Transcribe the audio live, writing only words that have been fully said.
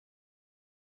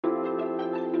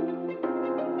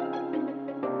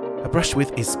Brush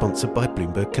With is sponsored by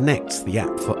Bloomberg Connects, the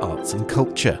app for arts and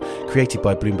culture. Created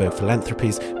by Bloomberg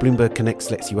Philanthropies, Bloomberg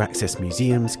Connects lets you access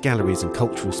museums, galleries and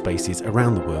cultural spaces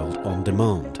around the world on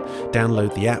demand.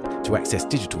 Download the app to access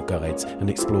digital guides and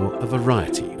explore a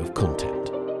variety of content.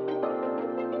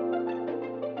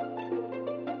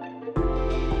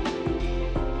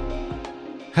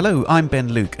 Hello, I'm Ben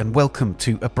Luke and welcome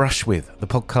to A Brush With, the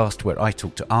podcast where I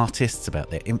talk to artists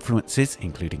about their influences,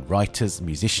 including writers,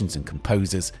 musicians and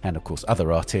composers, and of course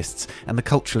other artists, and the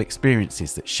cultural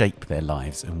experiences that shape their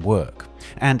lives and work.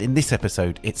 And in this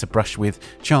episode, it's a brush with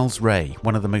Charles Ray,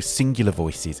 one of the most singular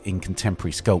voices in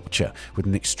contemporary sculpture, with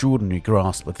an extraordinary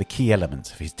grasp of the key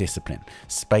elements of his discipline: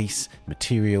 space,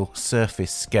 material,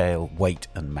 surface, scale, weight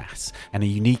and mass, and a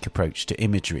unique approach to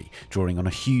imagery, drawing on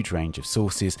a huge range of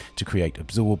sources to create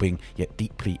absorbing yet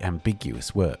deeply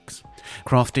ambiguous works.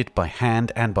 Crafted by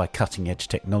hand and by cutting-edge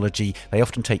technology, they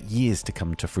often take years to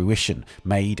come to fruition,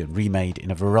 made and remade in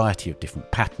a variety of different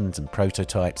patterns and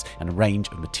prototypes and a range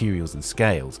of materials and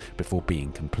scales before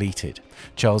being completed.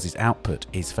 Charles's output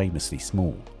is famously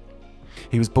small.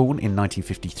 He was born in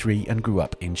 1953 and grew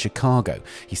up in Chicago.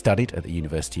 He studied at the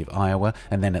University of Iowa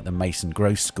and then at the Mason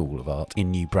Gross School of Art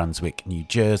in New Brunswick, New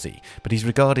Jersey. But he's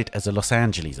regarded as a Los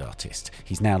Angeles artist.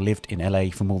 He's now lived in LA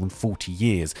for more than 40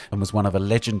 years and was one of a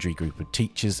legendary group of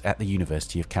teachers at the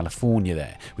University of California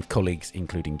there, with colleagues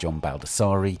including John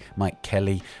Baldessari, Mike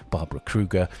Kelly, Barbara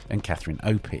Kruger and Catherine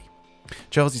Opie.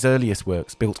 Charles's earliest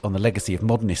works built on the legacy of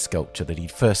modernist sculpture that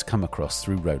he'd first come across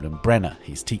through Roland Brenner,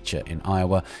 his teacher in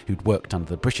Iowa, who'd worked under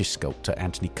the British sculptor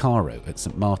Anthony Caro at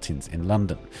St Martin's in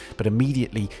London. But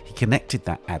immediately he connected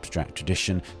that abstract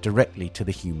tradition directly to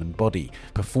the human body,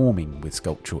 performing with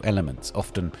sculptural elements,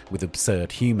 often with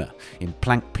absurd humour. In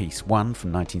Plank Piece 1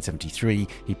 from 1973,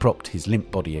 he propped his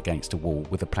limp body against a wall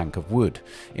with a plank of wood.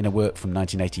 In a work from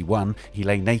 1981, he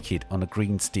lay naked on a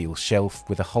green steel shelf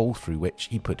with a hole through which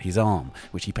he put his arm,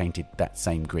 which he painted that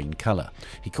same green colour.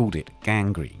 He called it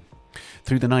gangrene.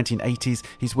 Through the 1980s,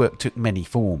 his work took many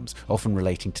forms, often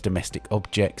relating to domestic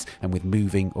objects and with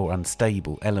moving or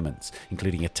unstable elements,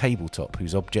 including a tabletop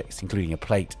whose objects, including a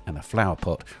plate and a flower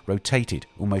pot, rotated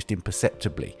almost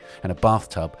imperceptibly, and a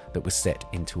bathtub that was set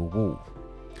into a wall.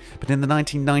 But in the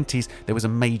 1990s, there was a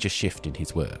major shift in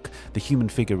his work. The human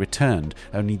figure returned,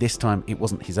 only this time it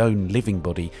wasn't his own living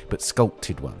body, but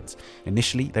sculpted ones.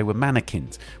 Initially, they were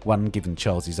mannequins, one given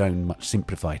Charles's own much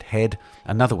simplified head,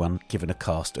 another one given a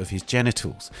cast of his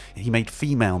genitals. He made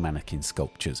female mannequin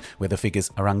sculptures, where the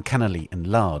figures are uncannily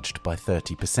enlarged by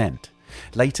 30%.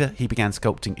 Later, he began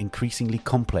sculpting increasingly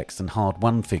complex and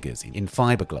hard-won figures in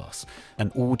fiberglass,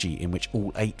 an orgy in which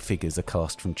all 8 figures are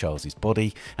cast from Charles's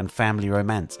body, and Family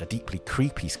Romance, a deeply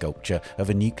creepy sculpture of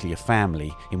a nuclear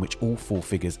family in which all 4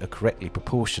 figures are correctly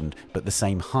proportioned but the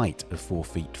same height of 4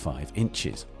 feet 5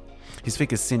 inches. His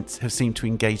figures since have seemed to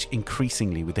engage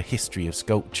increasingly with the history of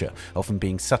sculpture, often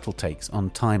being subtle takes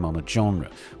on time-honoured genre.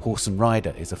 Horse and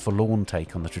Rider is a forlorn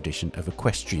take on the tradition of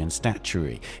equestrian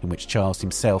statuary, in which Charles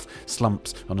himself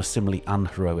slumps on a similarly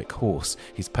unheroic horse,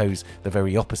 his pose the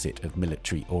very opposite of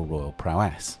military or royal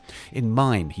prowess. In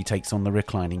Mime, he takes on the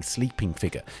reclining sleeping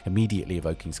figure, immediately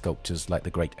evoking sculptures like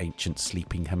the great ancient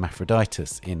sleeping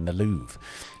Hermaphroditus in the Louvre.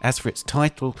 As for its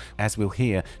title, as we'll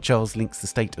hear, Charles links the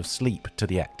state of sleep to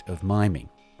the act of miming.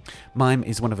 Mime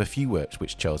is one of a few works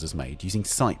which Charles has made using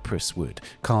cypress wood,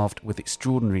 carved with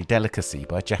extraordinary delicacy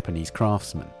by Japanese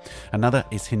craftsmen. Another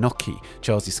is Hinoki,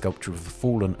 Charles's sculpture of a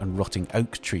fallen and rotting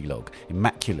oak tree log,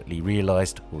 immaculately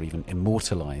realised or even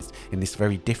immortalised in this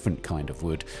very different kind of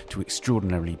wood to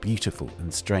extraordinarily beautiful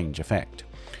and strange effect.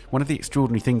 One of the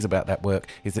extraordinary things about that work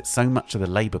is that so much of the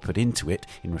labour put into it,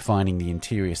 in refining the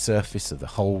interior surface of the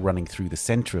hole running through the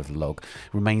centre of the log,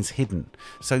 remains hidden.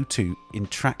 So too in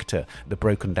Tractor, the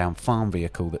broken down farm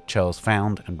vehicle that Charles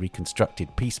found and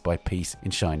reconstructed piece by piece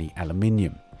in shiny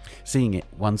aluminium. Seeing it,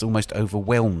 one's almost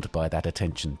overwhelmed by that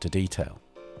attention to detail.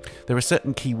 There are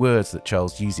certain key words that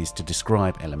Charles uses to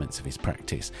describe elements of his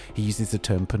practice. He uses the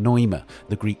term pneuma,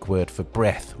 the Greek word for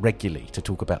breath, regularly to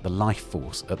talk about the life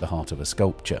force at the heart of a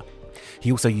sculpture.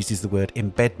 He also uses the word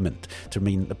embedment to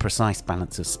mean the precise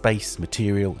balance of space,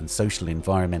 material and social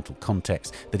environmental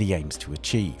context that he aims to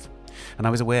achieve. And I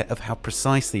was aware of how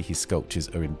precisely his sculptures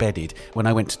are embedded when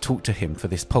I went to talk to him for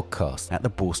this podcast at the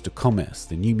Bourse de Commerce,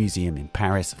 the new museum in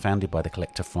Paris founded by the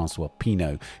collector Francois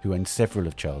Pinault, who owns several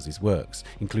of Charles's works,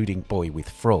 including Boy with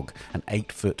Frog, an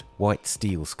 8-foot white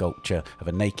steel sculpture of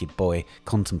a naked boy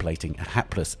contemplating a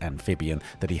hapless amphibian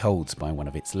that he holds by one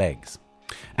of its legs.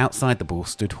 Outside the boar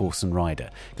stood horse and rider,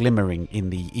 glimmering in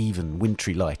the even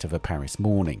wintry light of a Paris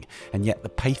morning, and yet the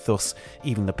pathos,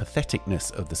 even the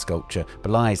patheticness of the sculpture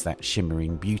belies that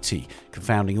shimmering beauty,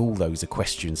 confounding all those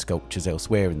equestrian sculptures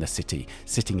elsewhere in the city,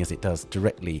 sitting as it does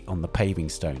directly on the paving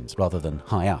stones rather than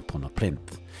high up on a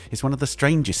plinth. It's one of the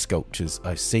strangest sculptures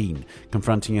I've seen,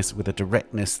 confronting us with a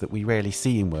directness that we rarely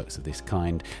see in works of this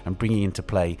kind and bringing into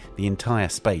play the entire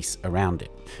space around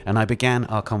it. And I began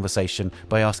our conversation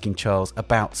by asking Charles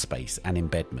about space and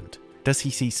embedment. Does he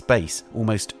see space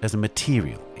almost as a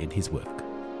material in his work?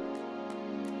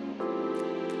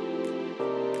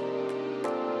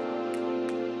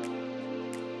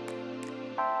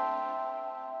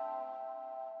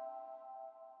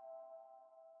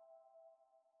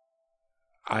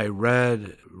 I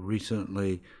read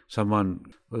recently someone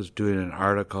was doing an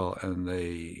article and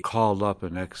they called up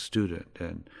an ex-student,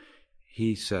 and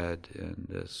he said in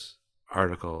this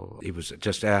article, he was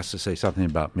just asked to say something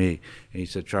about me, and he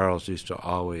said Charles used to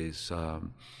always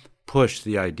push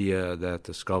the idea that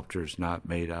the sculpture's not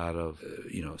made out of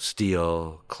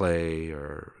steel, clay,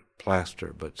 or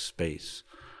plaster, but space.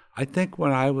 I think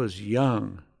when I was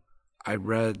young, I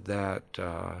read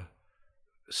that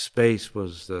space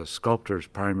was the sculptor's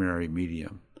primary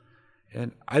medium.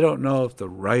 And I don't know if the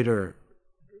writer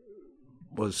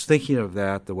was thinking of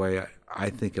that the way I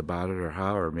think about it or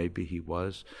how, or maybe he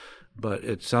was, but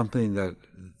it's something that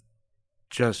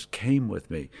just came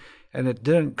with me. And it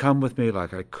didn't come with me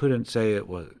like I couldn't say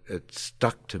it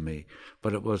stuck to me,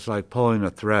 but it was like pulling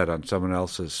a thread on someone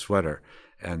else's sweater,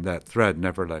 and that thread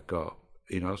never let go.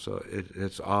 So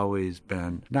it's always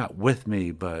been not with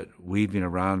me, but weaving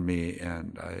around me,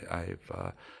 and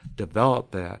I've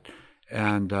developed that.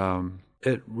 And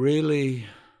it really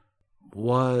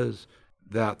was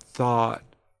that thought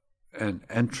and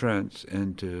entrance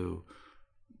into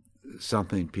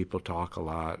something people talk a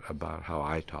lot about, how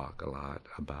I talk a lot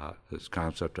about, this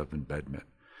concept of embedment.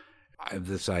 I have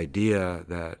this idea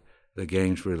that the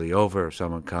game's really over if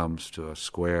someone comes to a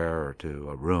square or to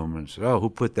a room and says, oh, who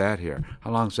put that here?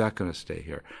 How long is that going to stay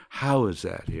here? How is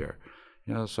that here?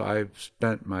 So I've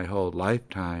spent my whole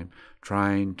lifetime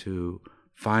trying to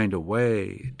find a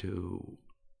way to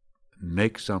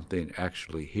make something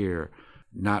actually here,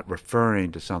 not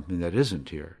referring to something that isn't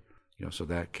here, so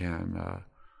that can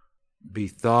be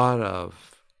thought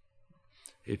of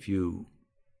if you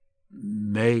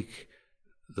make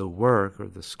the work or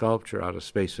the sculpture out of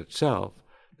space itself,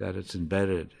 that it's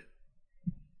embedded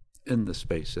in the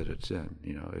space that it's in.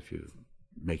 If you're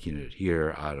making it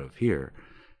here out of here,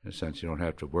 in a sense, you don't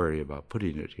have to worry about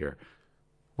putting it here.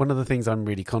 One of the things I'm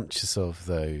really conscious of,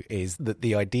 though, is that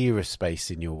the idea of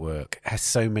space in your work has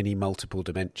so many multiple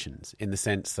dimensions, in the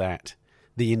sense that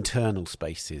the internal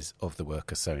spaces of the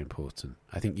work are so important.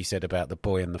 I think you said about the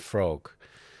boy and the frog,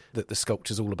 that the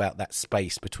sculpture's all about that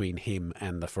space between him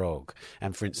and the frog.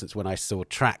 And for instance, when I saw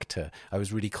Tractor, I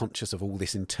was really conscious of all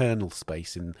this internal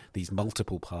space in these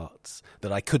multiple parts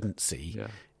that I couldn't see,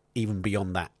 even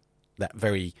beyond that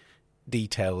very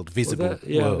detailed, visible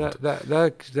world.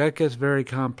 That gets very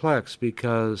complex,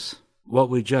 because what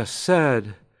we just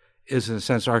said is, in a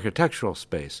sense, architectural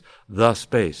space. The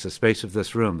space of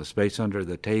this room, the space under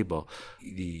the table,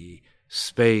 the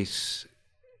space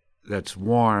that's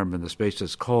warm and the space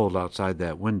that's cold outside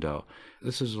that window.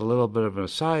 This is a little bit of an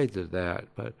aside to that,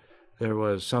 but there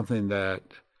was something that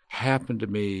happened to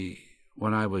me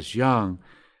when I was young,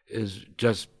 is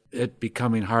just it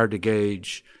becoming hard to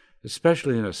gauge,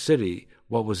 especially in a city,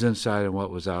 what was inside and what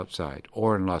was outside,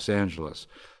 or in Los Angeles,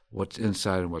 what's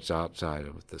inside and what's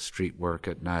outside, with the street work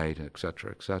at night, et cetera,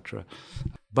 et cetera.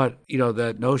 But,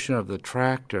 that notion of the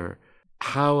tractor,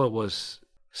 how it was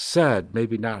said,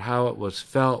 maybe not how it was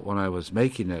felt when I was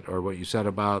making it, or what you said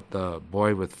about the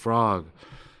boy with frog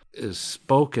is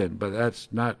spoken, but that's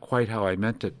not quite how I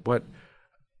meant it. What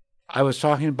I was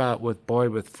talking about with Boy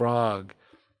with Frog,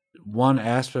 one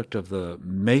aspect of the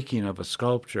making of a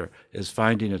sculpture is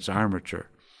finding its armature.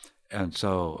 And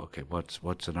so, okay,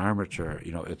 what's an armature?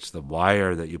 It's the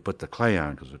wire that you put the clay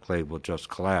on, because the clay will just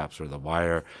collapse, or the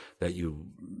wire that you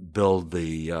build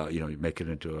you make it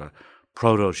into a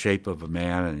proto shape of a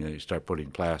man, and you start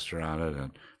putting plaster on it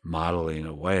and modeling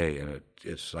away, and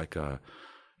it's like a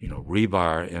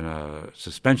rebar in a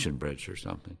suspension bridge or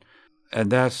something. And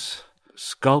that's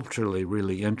sculpturally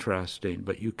really interesting,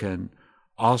 but you can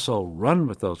also run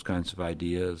with those kinds of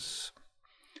ideas,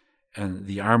 and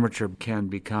the armature can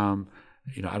become,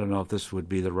 I don't know if this would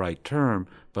be the right term,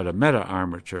 but a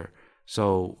meta-armature.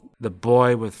 So the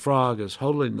boy with frog is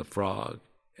holding the frog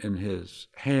in his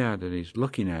hand, and he's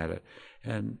looking at it.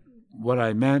 And what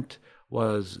I meant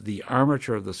was the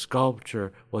armature of the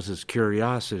sculpture, was his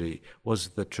curiosity, was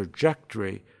the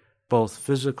trajectory, both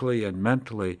physically and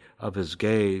mentally, of his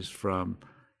gaze from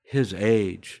his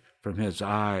age, from his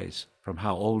eyes, from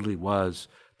how old he was,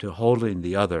 to holding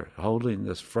the other, holding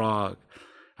this frog.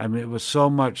 I mean, it was so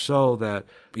much so that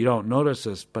you don't notice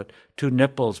this, but two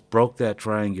nipples broke that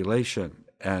triangulation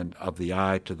and of the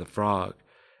eye to the frog,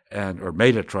 or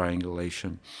made a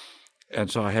triangulation. And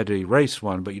so I had to erase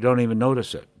one, but you don't even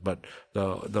notice it. But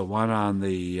the one on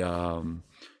the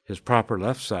his proper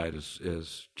left side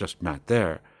is just not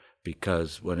there,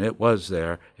 because when it was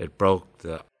there, it broke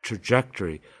the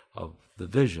trajectory of the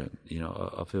vision,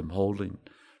 of him holding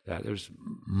that. There's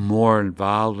more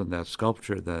involved in that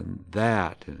sculpture than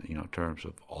that, in terms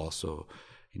of also,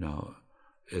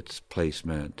 its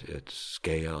placement, its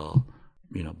scale,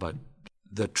 but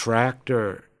the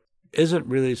tractor isn't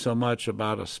really so much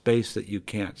about a space that you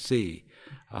can't see.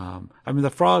 The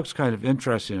frog's kind of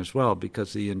interesting as well,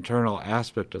 because the internal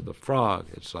aspect of the frog,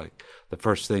 it's like the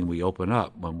first thing we open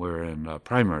up when we're in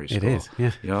primary school. It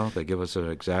is, yeah. They give us an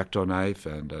X-Acto knife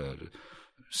and a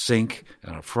sink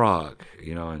and a frog,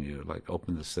 and you like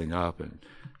open this thing up and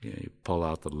you pull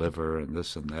out the liver and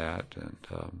this and that,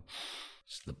 and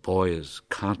the boy is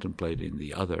contemplating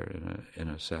the other in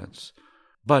a sense.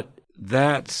 But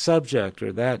that subject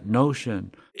or that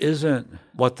notion isn't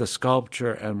what the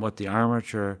sculpture and what the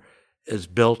armature is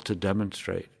built to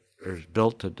demonstrate or is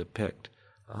built to depict,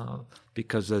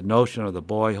 because the notion of the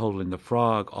boy holding the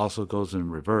frog also goes in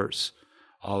reverse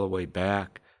all the way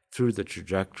back through the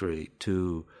trajectory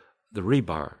to the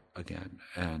rebar again.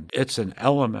 And it's an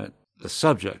element, the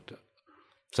subject.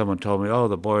 Someone told me,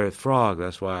 the boy with frog,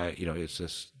 that's why, it's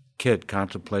this kid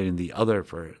contemplating the other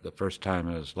for the first time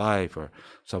in his life. Or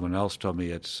someone else told me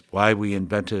it's why we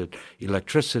invented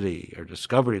electricity or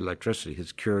discovered electricity,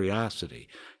 his curiosity,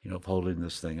 of holding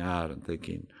this thing out and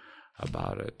thinking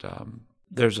about it.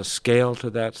 There's a scale to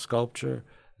that sculpture.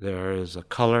 There is a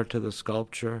color to the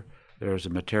sculpture. There's a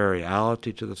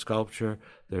materiality to the sculpture.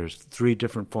 There's 3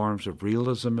 different forms of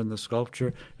realism in the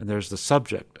sculpture, and there's the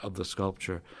subject of the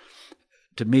sculpture.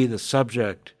 To me, the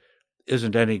subject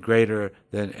isn't any greater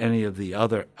than any of the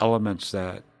other elements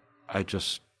that I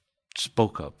just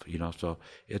spoke of, So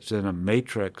it's in a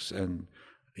matrix, and,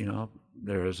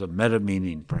 there is a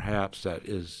meta-meaning perhaps that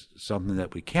is something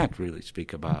that we can't really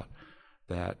speak about,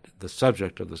 that the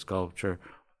subject of the sculpture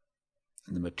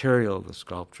and the material of the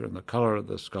sculpture and the color of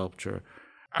the sculpture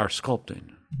are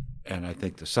sculpting. And I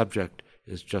think the subject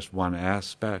is just one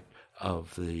aspect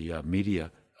of the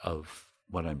media of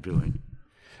what I'm doing.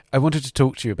 I wanted to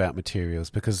talk to you about materials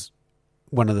because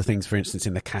one of the things, for instance,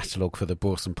 in the catalogue for the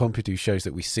Bourse and Pompidou shows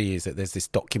that we see is that there's this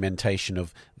documentation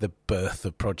of the birth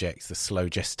of projects, the slow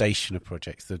gestation of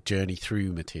projects, the journey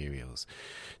through materials.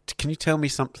 Can you tell me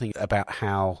something about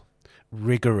how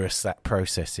rigorous that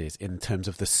process is in terms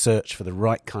of the search for the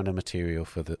right kind of material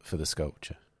for the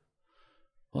sculpture?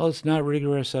 Well, it's not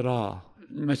rigorous at all.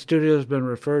 My studio has been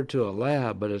referred to a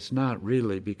lab, but it's not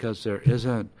really, because there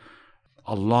isn't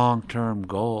a long-term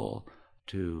goal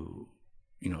to,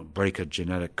 break a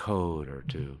genetic code or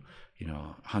to,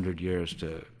 100 years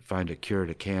to find a cure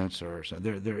to cancer or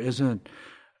something. There isn't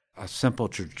a simple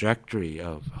trajectory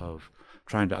of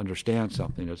trying to understand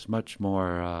something. It's much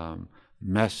more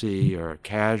messy or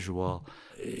casual.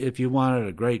 If you wanted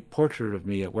a great portrait of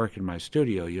me at work in my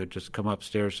studio, you'd just come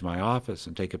upstairs to my office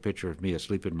and take a picture of me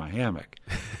asleep in my hammock,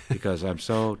 because I'm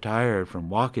so tired from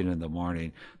walking in the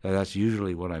morning that that's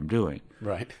usually what I'm doing.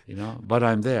 Right. But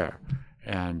I'm there,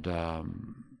 and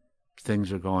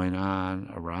things are going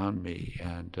on around me,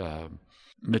 and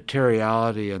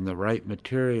materiality and the right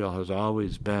material has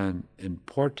always been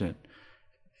important.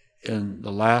 In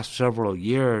the last several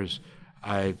years,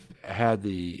 I've had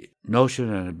the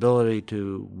notion and ability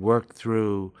to work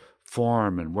through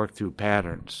form and work through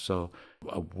patterns. So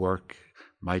a work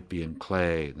might be in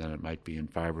clay, then it might be in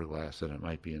fiberglass, then it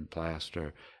might be in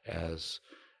plaster, as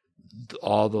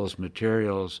all those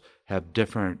materials have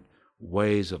different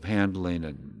ways of handling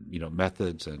and,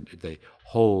 methods, and they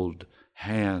hold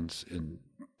hands in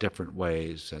different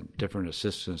ways, and different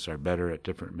assistants are better at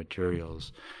different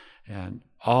materials. And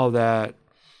all that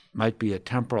might be a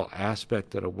temporal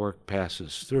aspect that a work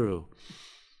passes through.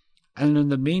 And in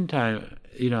the meantime,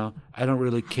 I don't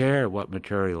really care what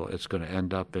material it's going to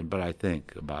end up in, but I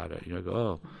think about it.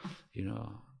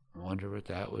 I wonder what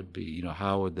that would be.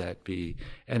 How would that be?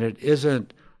 And it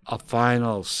isn't a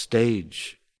final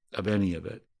stage of any of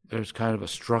it. There's kind of a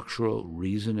structural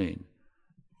reasoning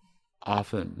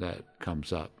often that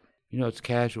comes up. It's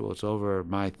casual. It's over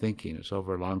my thinking. It's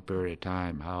over a long period of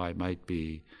time, how I might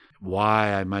be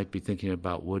why I might be thinking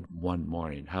about wood one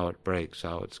morning, how it breaks,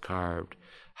 how it's carved,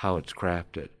 how it's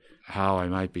crafted, how I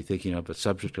might be thinking of the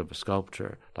subject of a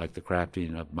sculpture, like the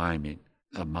crafting of miming.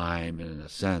 A mime, in a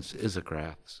sense, is a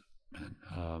craftsman.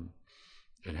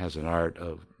 It has an art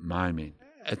of miming.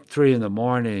 At 3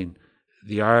 a.m,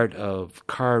 the art of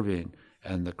carving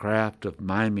and the craft of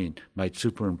miming might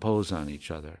superimpose on each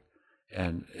other,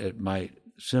 and it might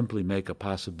simply make a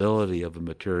possibility of a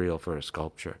material for a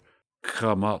sculpture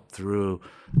come up through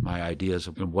my ideas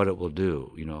of what it will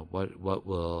do. What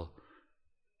will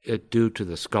it do to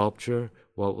the sculpture?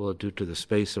 What will it do to the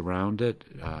space around it?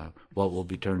 What will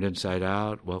be turned inside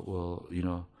out? What will,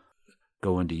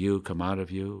 go into you, come out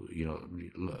of you,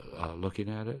 looking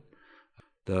at it?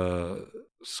 The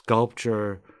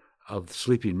sculpture of the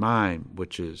Sleeping Mime,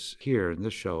 which is here in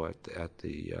this show at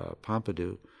the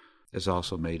Pompidou, is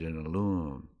also made in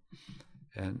aluminum.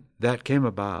 And that came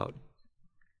about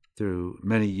through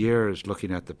many years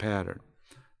looking at the pattern.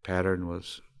 Pattern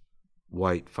was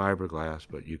white fiberglass,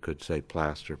 but you could say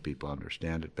plaster. People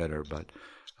understand it better. But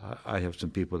I have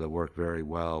some people that work very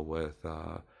well with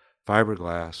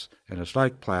fiberglass, and it's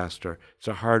like plaster.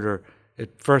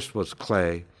 It first was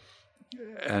clay,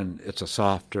 and it's a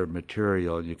softer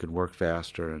material, and you can work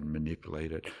faster and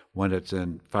manipulate it. When it's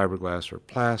in fiberglass or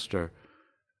plaster,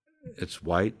 it's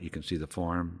white. You can see the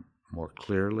form more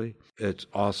clearly. It's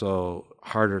also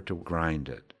harder to grind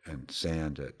it and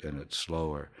sand it, and it's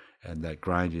slower. And that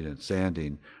grinding and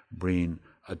sanding bring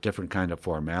a different kind of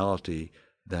formality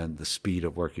than the speed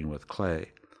of working with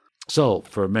clay. So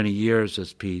for many years,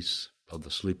 this piece of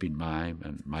the Sleeping Mime,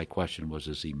 and my question was,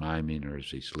 is he miming or is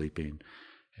he sleeping?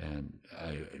 And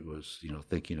I was,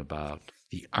 thinking about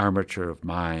the armature of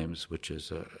mimes, which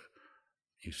is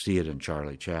you see it in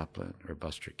Charlie Chaplin or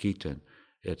Buster Keaton.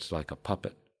 It's like a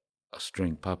puppet, a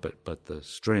string puppet, but the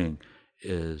string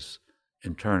is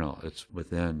internal. It's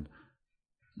within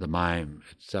the mime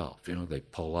itself. They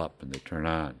pull up and they turn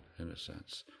on, in a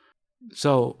sense.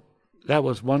 So that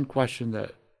was one question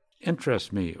that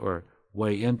interests me, or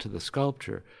way into the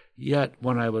sculpture. Yet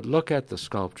when I would look at the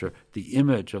sculpture, the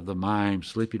image of the mime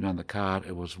sleeping on the cot,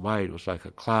 it was white, it was like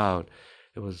a cloud.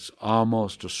 It was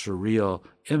almost a surreal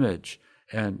image.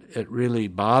 And it really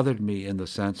bothered me in the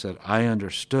sense that I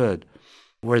understood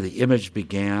where the image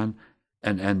began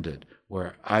and ended,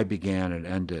 where I began and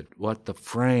ended, what the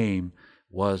frame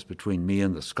was between me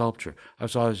and the sculpture. I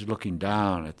was always looking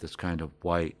down at this kind of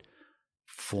white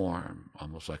form,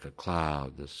 almost like a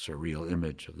cloud, this surreal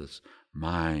image of this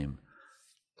mime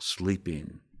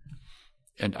sleeping.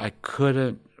 And I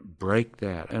couldn't break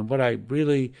that. And what I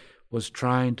really was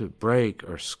trying to break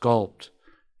or sculpt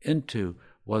into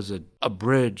was a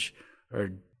bridge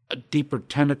or a deeper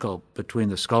tentacle between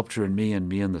the sculpture and me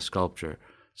and the sculpture.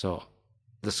 So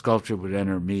the sculpture would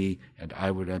enter me and I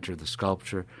would enter the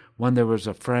sculpture. When there was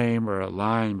a frame or a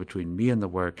line between me and the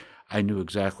work, I knew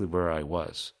exactly where I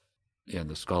was. And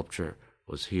the sculpture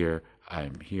was here,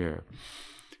 I'm here.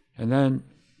 And then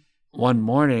one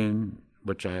morning,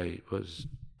 which I was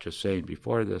just saying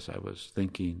before this, I was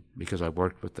thinking, because I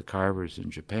worked with the carvers in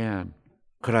Japan,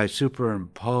 could I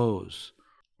superimpose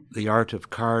the art of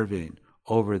carving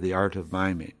over the art of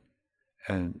miming?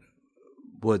 And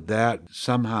would that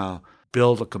somehow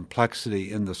build a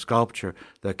complexity in the sculpture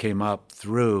that came up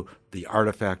through the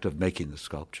artifact of making the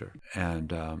sculpture?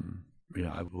 And,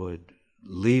 I would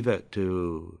leave it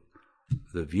to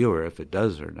the viewer if it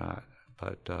does or not.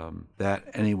 But that,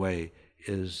 anyway,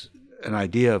 is an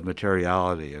idea of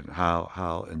materiality and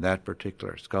how in that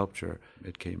particular sculpture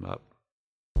it came up.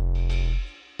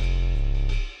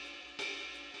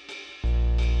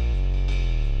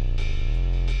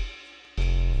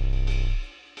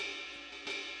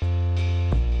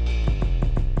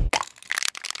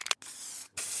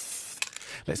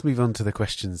 Let's move on to the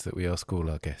questions that we ask all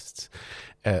our guests.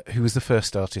 Who was the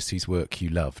first artist whose work you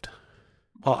loved?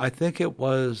 Well, I think it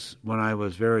was when I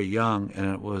was very young,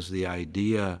 and it was the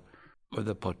idea or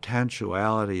the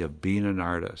potentiality of being an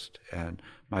artist. And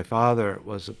my father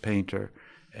was a painter,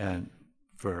 and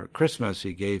for Christmas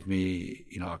he gave me,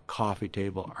 a coffee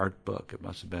table art book. It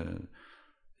must have been,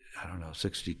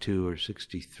 62 or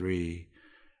 63.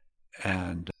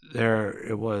 And there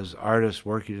it was, artists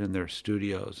working in their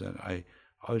studios, and I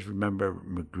always remember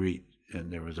Magritte,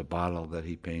 and there was a bottle that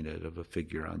he painted of a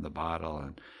figure on the bottle,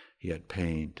 and he had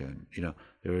paint, and,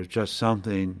 there was just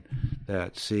something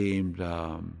that seemed,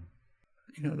 that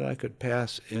I could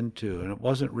pass into. And it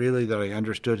wasn't really that I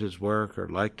understood his work or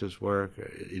liked his work.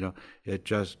 It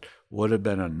just would have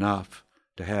been enough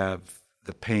to have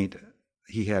the paint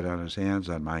he had on his hands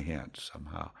on my hands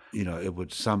somehow. It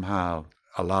would somehow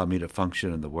allow me to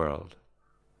function in the world.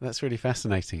 That's really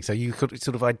fascinating. So you could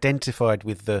sort of identified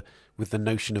with the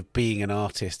notion of being an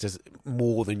artist as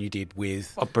more than you did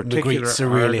with a particular Magritte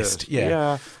surrealist. artist.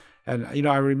 Yeah. And,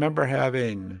 I remember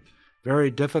having very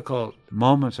difficult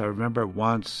moments. I remember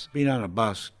once being on a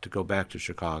bus to go back to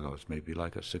Chicago. It was maybe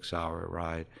like a 6-hour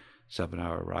ride,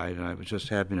 7-hour ride. And I was just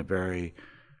having a very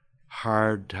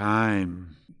hard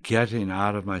time getting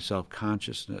out of my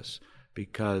self-consciousness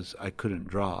because I couldn't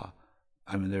draw.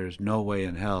 I mean, there's no way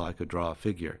in hell I could draw a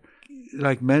figure.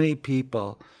 Like many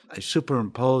people, I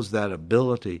superimposed that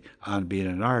ability on being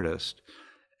an artist,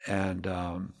 and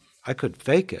I could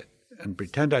fake it and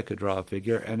pretend I could draw a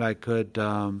figure, and I could,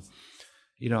 kind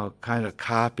of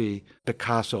copy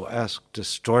Picasso-esque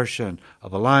distortion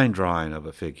of a line drawing of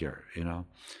a figure,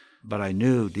 But I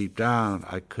knew deep down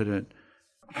I couldn't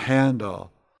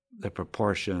handle the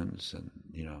proportions and,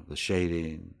 the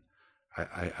shading.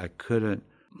 I couldn't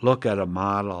look at a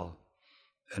model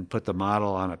and put the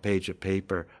model on a page of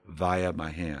paper via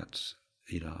my hands.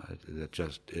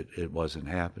 It wasn't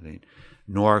happening.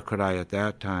 Nor could I at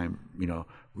that time,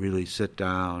 really sit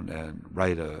down and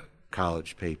write a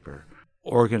college paper,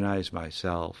 organize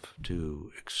myself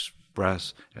to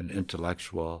express an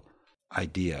intellectual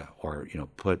idea or,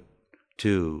 put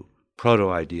two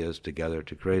proto-ideas together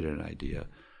to create an idea.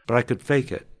 But I could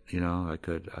fake it, I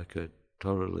could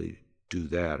totally do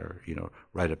that, or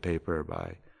write a paper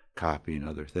by copying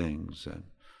other things.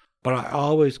 But I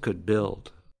always could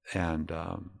build. And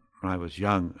when I was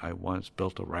young, I once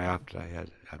built a raft. I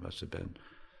must have been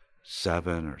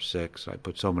 7 or 6. I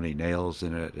put so many nails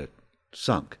in it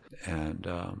sunk. And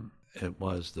it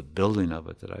was the building of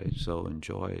it that I so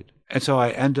enjoyed. And so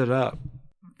I ended up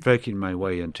faking my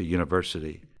way into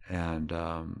university and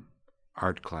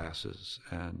art classes,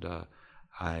 and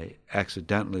I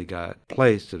accidentally got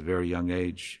placed at a very young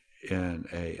age in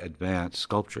an advanced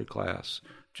sculpture class,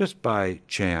 just by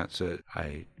chance.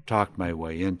 I talked my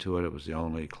way into it. It was the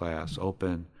only class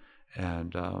open,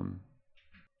 and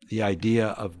the idea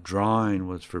of drawing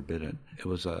was forbidden. It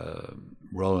was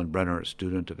Roland Brenner, a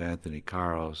student of Anthony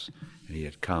Caro's, and he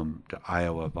had come to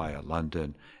Iowa via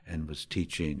London and was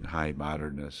teaching high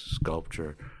modernist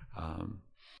sculpture,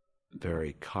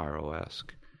 very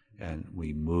Caro-esque. And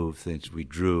we moved things, we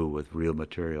drew with real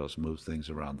materials, moved things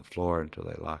around the floor until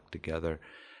they locked together.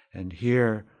 And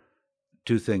here,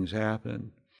 2 things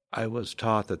happened. I was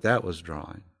taught that was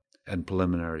drawing and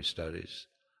preliminary studies,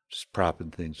 just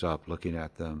propping things up, looking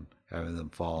at them, having them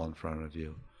fall in front of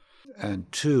you. And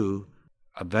 2,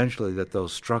 eventually that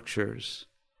those structures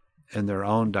in their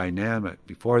own dynamic,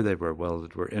 before they were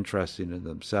welded, were interesting in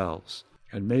themselves.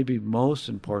 And maybe most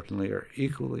importantly, or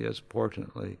equally as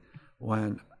importantly,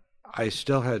 when I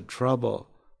still had trouble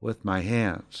with my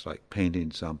hands, like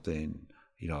painting something,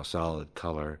 a solid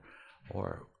color,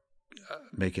 or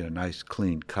making a nice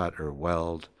clean cut or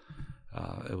weld.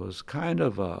 It was kind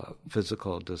of a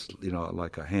physical,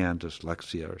 like a hand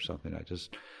dyslexia or something. I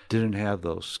just didn't have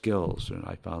those skills, and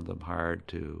I found them hard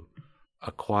to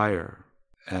acquire.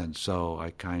 And so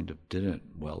I kind of didn't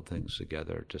weld things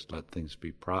together, just let things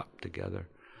be propped together.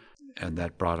 And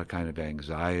that brought a kind of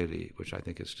anxiety, which I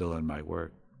think is still in my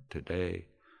work today.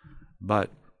 But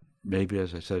maybe,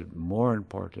 as I said, more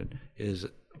important is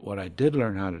what I did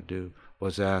learn how to do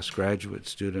was ask graduate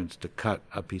students to cut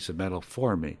a piece of metal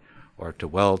for me, or to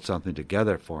weld something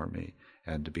together for me,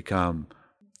 and to become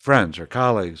friends or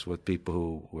colleagues with people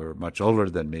who were much older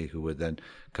than me, who would then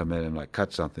come in and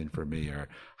cut something for me, or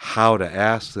how to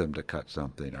ask them to cut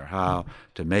something, or how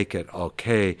to make it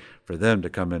okay for them to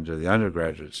come into the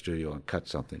undergraduate studio and cut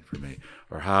something for me,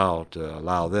 or how to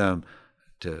allow them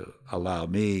to allow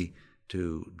me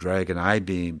to drag an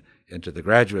I-beam into the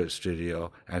graduate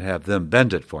studio and have them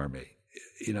bend it for me.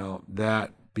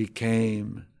 That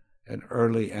became an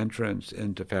early entrance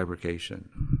into fabrication,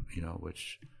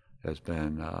 which has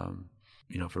been,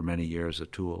 for many years a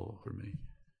tool for me.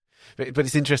 But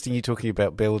it's interesting you talking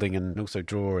about building and also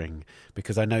drawing,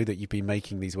 because I know that you've been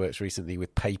making these works recently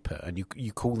with paper, and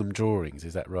you call them drawings,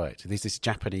 is that right? There's this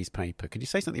Japanese paper. Could you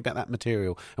say something about that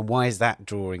material, and why is that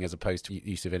drawing as opposed to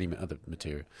use of any other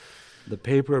material? The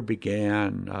paper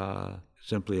began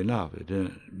simply enough. It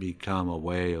didn't become a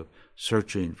way of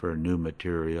searching for a new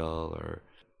material. Or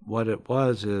what it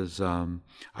was is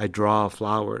I draw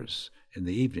flowers in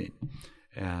the evening,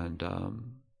 and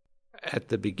at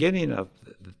the beginning of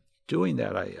doing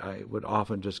that, I would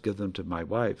often just give them to my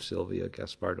wife, Sylvia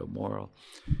Gaspardo Morel,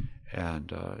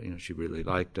 and she really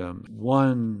liked them.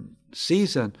 One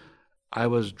season, I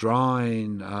was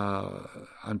drawing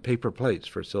on paper plates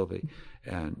for Sylvie,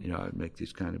 and I'd make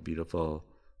these kind of beautiful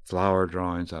flower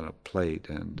drawings on a plate,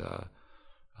 and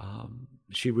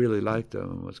she really liked them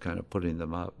and was kind of putting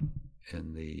them up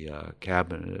in the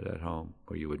cabinet at home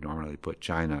where you would normally put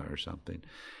china or something.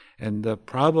 And the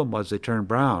problem was they turned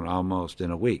brown almost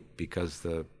in a week because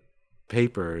the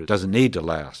paper doesn't need to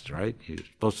last, right? You're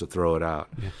supposed to throw it out,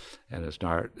 and it's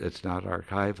not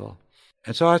archival.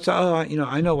 And so I thought,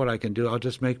 I know what I can do. I'll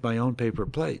just make my own paper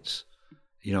plates,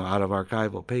 out of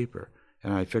archival paper.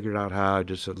 And I figured out how,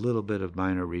 just a little bit of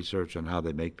minor research on how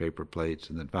they make paper plates,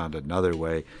 and then found another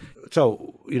way.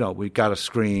 So, we got a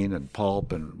screen and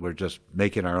pulp, and we're just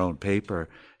making our own paper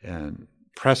and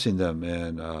pressing them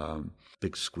in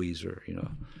big squeezer,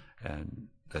 and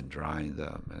then drying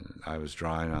them. And I was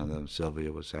drying on them.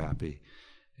 Sylvia was happy,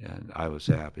 and I was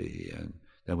happy. And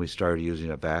then we started using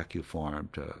a vacuum form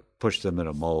to push them in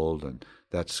a mold, and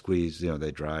that squeezed,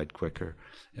 they dried quicker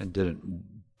and didn't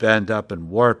bend up and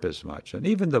warp as much. And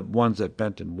even the ones that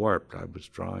bent and warped, I was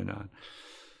drawing on.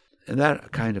 And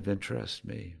that kind of interests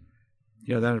me.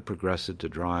 Then it progressed to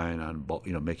drawing on,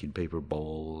 making paper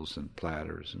bowls and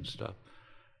platters and stuff.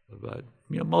 But,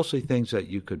 mostly things that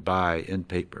you could buy in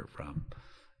paper from,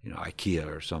 IKEA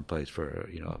or someplace for,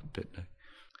 a picnic.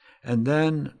 And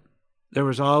then there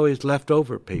was always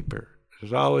leftover paper.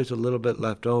 There's always a little bit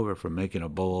left over from making a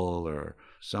bowl or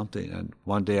something. And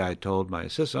one day I told my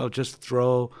assistant, just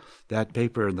throw that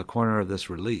paper in the corner of this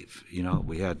relief.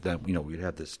 We had them, we'd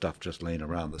have this stuff just laying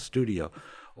around the studio,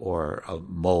 or a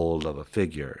mold of a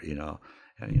figure,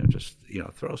 and, just,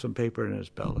 throw some paper in his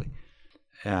belly.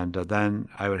 And then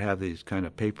I would have these kind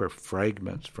of paper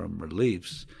fragments from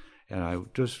reliefs, and I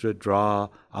just would draw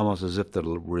almost as if the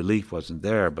relief wasn't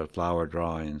there, but flower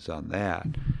drawings on that.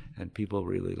 And people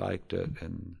really liked it.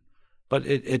 But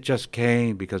it just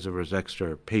came because there was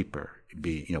extra paper,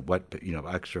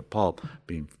 extra pulp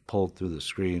being pulled through the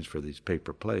screens for these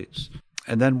paper plates.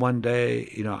 And then one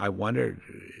day, I wondered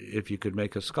if you could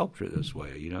make a sculpture this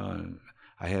way, and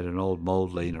I had an old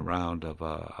mold laying around of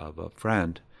a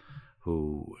friend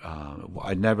who,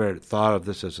 I never thought of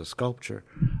this as a sculpture,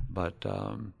 but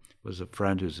was a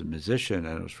friend who's a musician,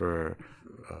 and it was for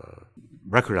a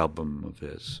record album of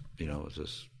his, it was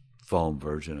this foam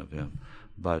version of him.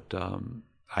 But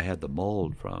I had the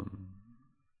mold from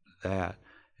that,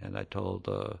 and I told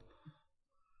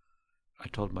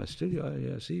my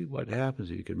studio, see what happens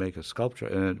if you could make a sculpture,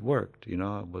 and it worked. It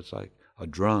was like a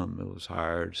drum. It was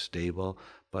hard, stable,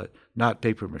 but not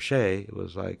paper mache. It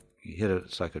was like you hit it,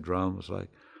 it's like a drum. It was like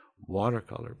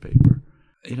watercolor paper.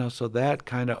 So that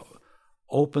kind of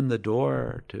opened the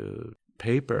door to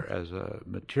paper as a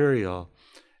material,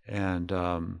 and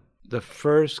the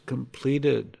first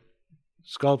completed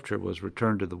sculpture was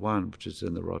Return to the One, which is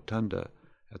in the rotunda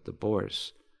at the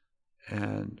Bourse.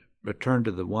 And Return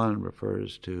to the One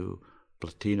refers to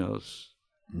Plotino's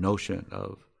notion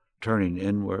of turning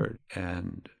inward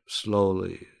and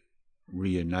slowly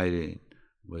reuniting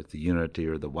with the unity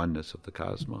or the oneness of the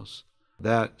cosmos.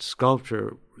 That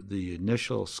sculpture, the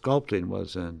initial sculpting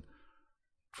was in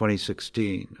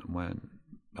 2016 when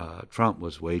Trump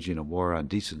was waging a war on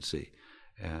decency,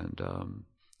 and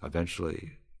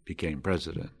eventually became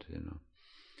president,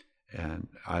 and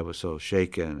I was so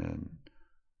shaken,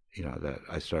 and that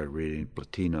I started reading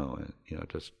Plotino, and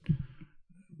just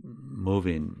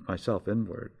moving myself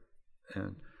inward.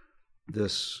 And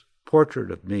this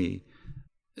portrait of me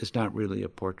is not really a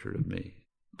portrait of me,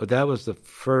 but that was the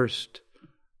first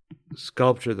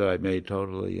sculpture that I made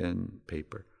totally in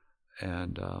paper,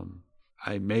 and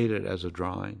I made it as a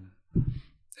drawing,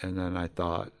 and then I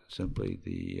thought simply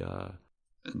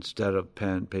instead of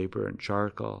pen, paper, and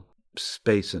charcoal,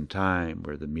 space and time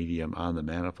were the medium on the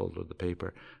manifold of the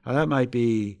paper. Now that might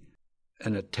be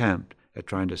an attempt at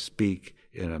trying to speak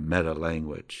in a meta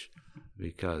language,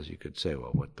 because you could say,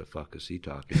 well, what the fuck is he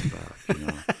talking about?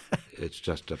 It's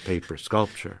just a paper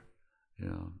sculpture,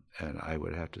 and I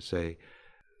would have to say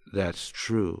that's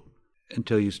true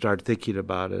until you start thinking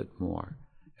about it more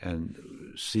and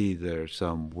see there's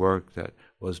some work that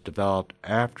was developed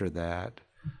after that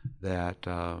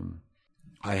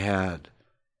I had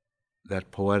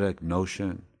that poetic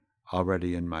notion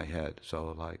already in my head.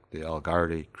 So like the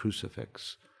Algardi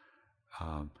crucifix,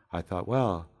 I thought,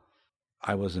 well,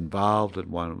 I was involved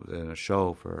in a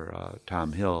show for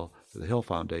Tom Hill, for the Hill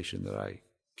Foundation that I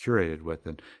curated with,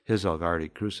 and his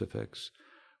Algardi crucifix,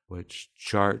 which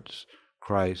charts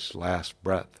Christ's last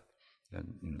breath.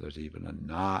 And there's even a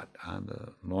knot on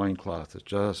the loincloth that's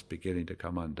just beginning to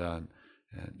come undone,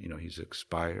 and he's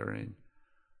expiring.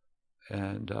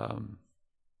 And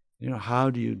how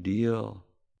do you deal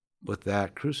with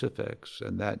that crucifix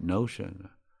and that notion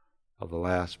of the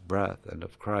last breath and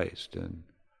of Christ in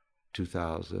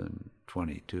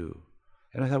 2022?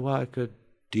 And I thought, well, I could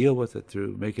deal with it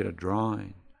through making a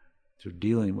drawing, through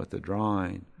dealing with the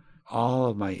drawing. All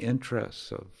of my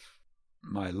interests of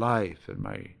my life and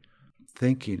my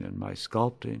thinking and my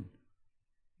sculpting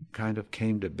kind of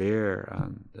came to bear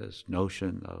on this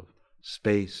notion of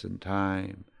space and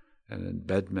time, and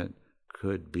embedment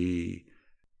could be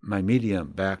my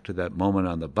medium back to that moment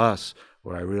on the bus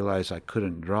where I realized I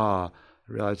couldn't draw.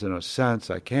 I realized in a sense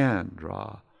I can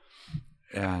draw.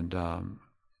 And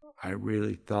I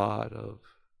really thought of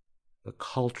the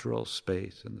cultural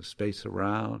space and the space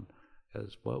around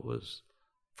as what was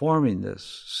forming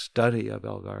this study of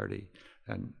Elgardy.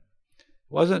 And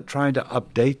wasn't trying to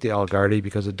update the Elgardy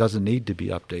because it doesn't need to be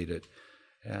updated.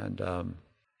 And,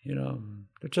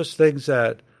 they're just things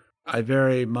that I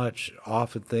very much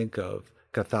often think of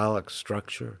Catholic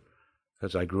structure,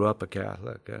 because I grew up a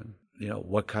Catholic, and,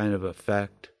 what kind of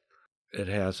effect it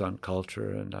has on culture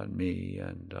and on me,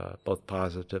 and both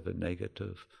positive and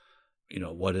negative.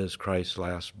 What is Christ's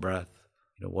last breath?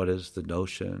 What is the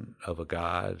notion of a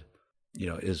God?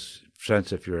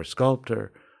 Since if you're a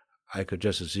sculptor, I could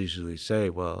just as easily say,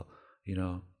 well,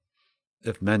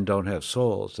 if men don't have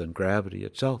souls, then gravity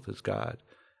itself is God.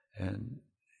 And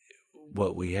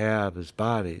what we have is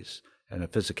bodies and a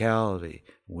physicality.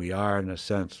 We are, in a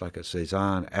sense, like a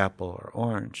Cézanne apple or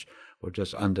orange. We're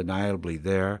just undeniably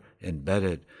there,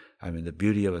 embedded. I mean, the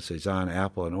beauty of a Cézanne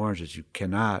apple and orange is you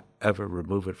cannot ever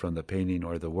remove it from the painting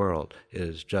or the world. It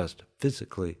is just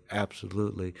physically,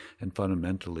 absolutely, and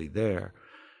fundamentally there.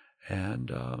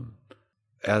 And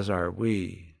as are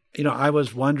we. I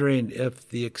was wondering if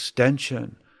the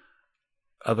extension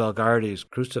of Elgardy's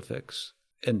crucifix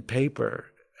in paper,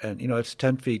 and, it's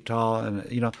 10 feet tall,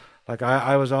 and,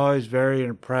 I was always very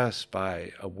impressed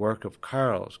by a work of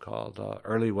Carl's called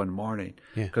Early One Morning,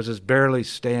 because it barely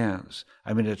stands.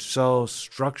 I mean, it's so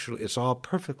structurally, it's all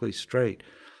perfectly straight,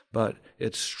 but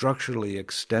it's structurally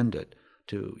extended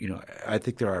to, I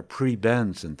think there are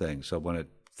pre-bends and things, so when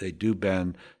they do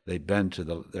bend, they bend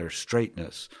to their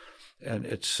straightness. And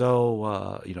it's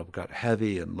so, got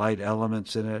heavy and light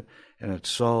elements in it, and it's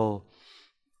so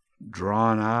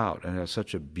drawn out, and has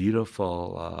such a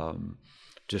beautiful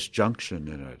disjunction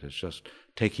in it. It's just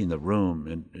taking the room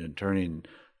and turning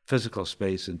physical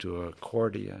space into an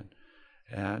accordion.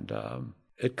 And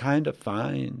it kind of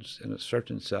finds, in a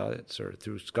certain sense, or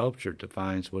through sculpture,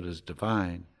 defines what is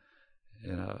divine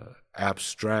in an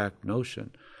abstract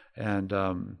notion. And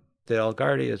the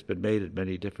Elgardy has been made in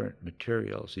many different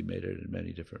materials. He made it in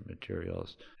many different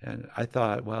materials. And I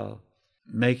thought, well,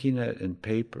 making it in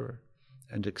paper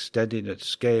and extending its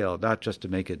scale, not just to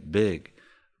make it big,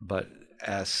 but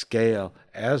as scale,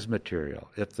 as material.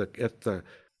 If the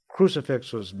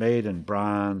crucifix was made in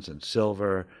bronze and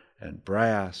silver and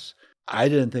brass, I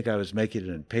didn't think I was making it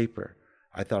in paper.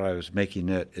 I thought I was making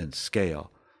it in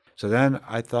scale. So then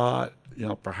I thought,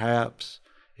 perhaps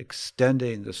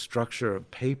extending the structure of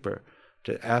paper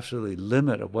to absolutely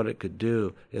limit of what it could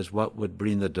do is what would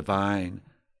bring the divine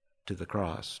to the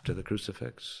cross, to the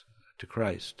crucifix, to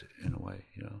Christ, in a way,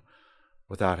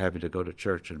 without having to go to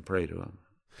church and pray to him.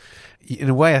 In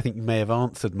a way, I think you may have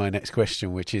answered my next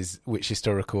question, which is which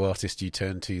historical artist you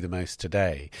turn to the most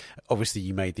today. Obviously,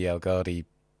 you made the Elgardy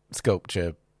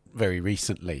sculpture very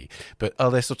recently, but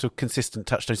are there sort of consistent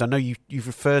touchstones? I know you've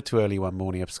referred to Early One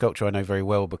Morning, a sculpture I know very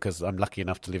well because I'm lucky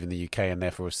enough to live in the UK and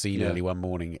therefore have seen Early One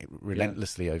Morning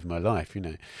relentlessly over my life.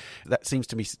 That seems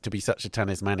to me to be such a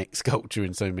talismanic sculpture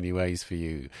in so many ways for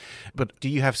you. But do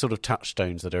you have sort of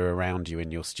touchstones that are around you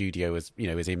in your studio as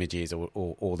as images,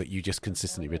 or that you just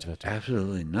consistently refer to?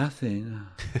 Absolutely nothing,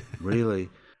 really.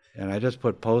 And I just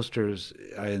put posters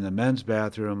in the men's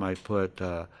bathroom. I put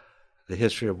the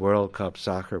history of World Cup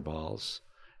soccer balls,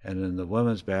 and in the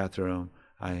women's bathroom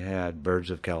I had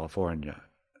birds of California.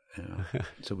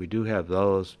 So we do have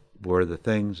those were the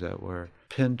things that were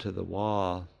pinned to the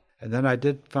wall. And then I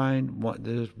did find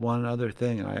there's one other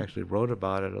thing, and I actually wrote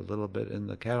about it a little bit in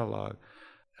the catalog.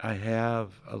 I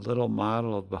have a little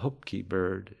model of the Hupke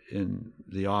bird in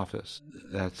the office.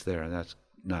 That's there, and that's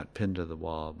not pinned to the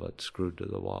wall but screwed to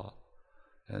the wall.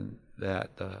 And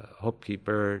that Hupke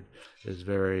bird is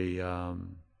very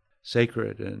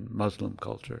sacred in Muslim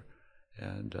culture.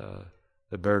 And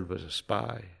the bird was a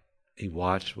spy. He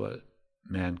watched what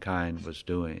mankind was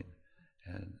doing.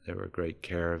 And there were great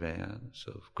caravans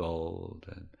of gold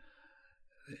and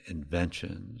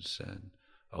inventions and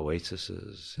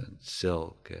oases and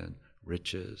silk and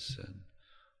riches and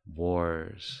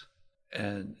wars.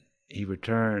 And he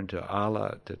returned to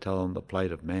Allah to tell him the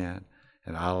plight of man.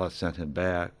 And Allah sent him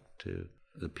back to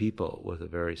the people with a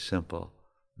very simple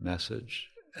message.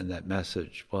 And that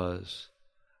message was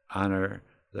honor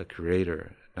the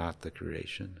Creator, not the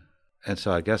creation. And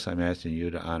so I guess I'm asking you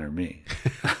to honor me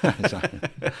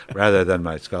rather than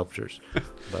my sculptures.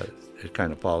 But it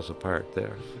kind of falls apart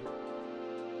there.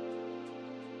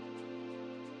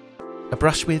 A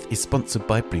Brush With is sponsored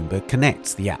by Bloomberg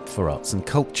Connects, the app for arts and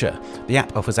culture. The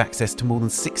app offers access to more than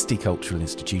 60 cultural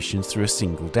institutions through a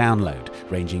single download,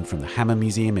 ranging from the Hammer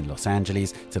Museum in Los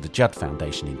Angeles to the Judd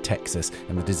Foundation in Texas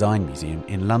and the Design Museum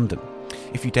in London.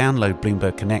 If you download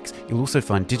Bloomberg Connects, you'll also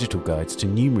find digital guides to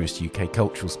numerous UK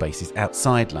cultural spaces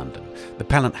outside London. The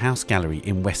Pallant House Gallery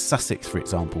in West Sussex, for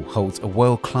example, holds a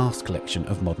world-class collection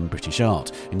of modern British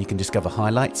art, and you can discover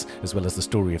highlights as well as the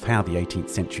story of how the 18th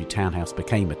century townhouse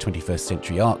became a 21st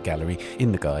century art gallery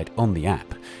in the guide on the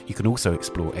app. You can also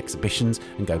explore exhibitions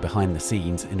and go behind the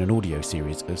scenes in an audio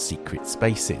series of secret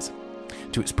spaces.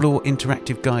 To explore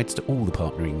interactive guides to all the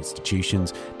partnering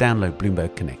institutions, download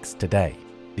Bloomberg Connects today.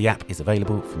 The app is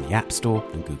available from the App Store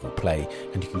and Google Play,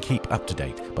 and you can keep up to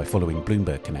date by following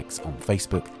Bloomberg Connects on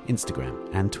Facebook, Instagram,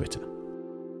 and Twitter.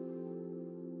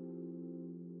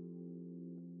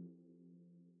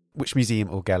 Which museum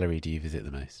or gallery do you visit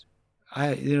the most?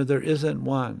 There isn't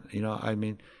one.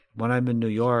 When I'm in New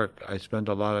York, I spend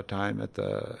a lot of time at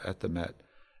the Met,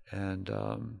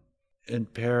 and in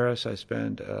Paris, I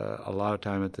spend a lot of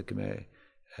time at the Guimet,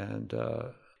 and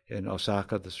in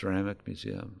Osaka, the Ceramic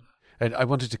Museum. And I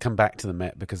wanted to come back to the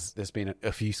Met because there's been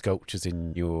a few sculptures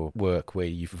in your work where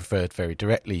you've referred very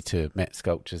directly to Met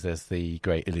sculptures. There's the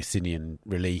great Eleusinian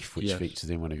relief, which features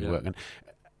in one of your work. And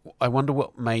I wonder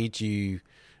what made you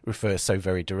refer so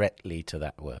very directly to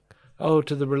that work. Oh,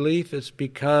 to the relief, it's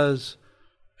because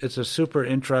it's a super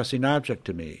interesting object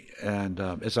to me, and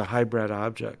it's a hybrid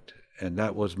object, and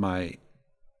that was my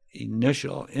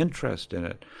initial interest in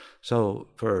it. So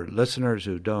for listeners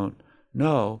who don't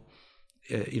know,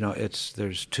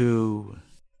 there's two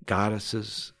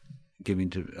goddesses giving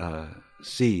to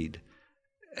seed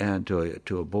and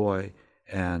to a boy,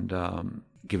 and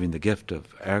giving the gift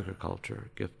of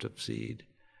agriculture, gift of seed.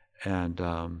 And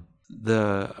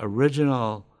the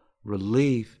original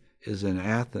relief is in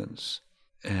Athens,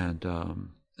 and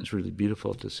it's really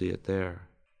beautiful to see it there.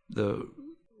 The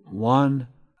one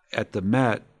at the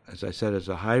Met, as I said, is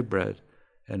a hybrid,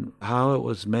 and how it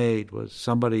was made was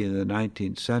somebody in the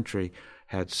 19th century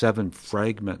had 7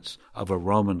 fragments of a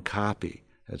Roman copy.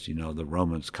 As you know, the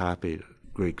Romans copied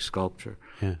Greek sculpture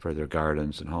for their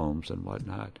gardens and homes and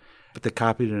whatnot. But they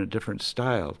copied in a different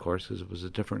style, of course, because it was a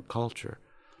different culture.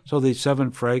 So these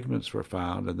 7 fragments were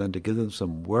found, and then to give them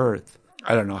some worth,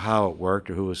 I don't know how it worked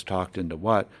or who was talked into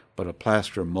what, but a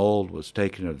plaster mold was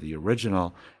taken of the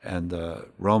original, and the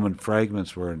Roman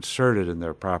fragments were inserted in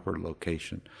their proper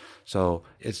location. So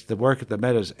it's the work at the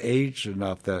Met is aged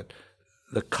enough that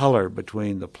the color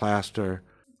between the plaster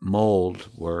mold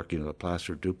work, the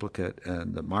plaster duplicate,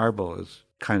 and the marble has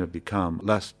kind of become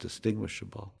less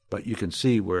distinguishable. But you can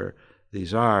see where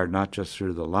these are, not just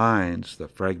through the lines, the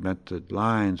fragmented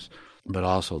lines, but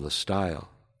also the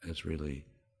style is really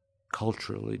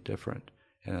culturally different.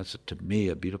 And that's, to me,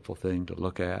 a beautiful thing to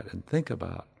look at and think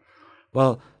about.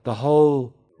 Well, the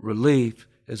whole relief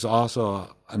is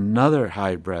also another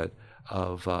hybrid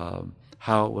of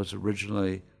how it was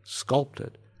originally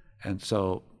sculpted. And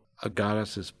so a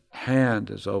goddess's hand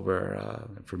is over,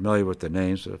 I'm familiar with the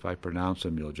names, but if I pronounce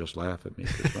them, you'll just laugh at me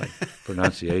because my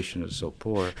pronunciation is so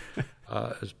poor,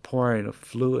 is pouring a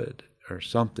fluid or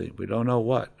something. We don't know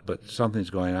what, but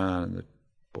something's going on in the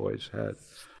boy's head.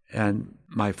 And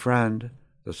my friend,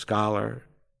 the scholar,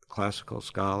 classical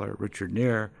scholar, Richard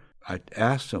Neer, I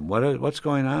asked him, what's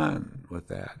going on with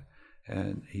that?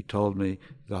 And he told me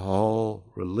the whole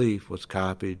relief was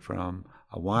copied from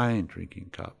a wine drinking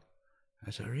cup. I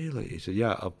said, really? He said,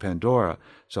 yeah, of Pandora.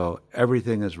 So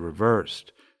everything is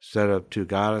reversed. Instead of 2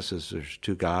 goddesses, there's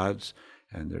 2 gods,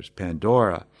 and there's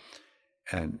Pandora.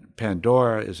 And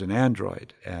Pandora is an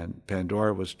android, and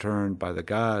Pandora was turned by the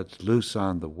gods loose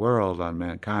on the world, on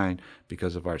mankind,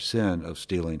 because of our sin of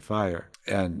stealing fire.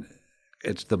 And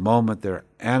it's the moment they're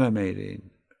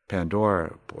animating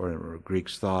Pandora, or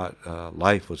Greeks thought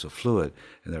life was a fluid,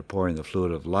 and they're pouring the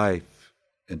fluid of life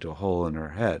into a hole in her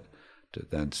head to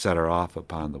then set her off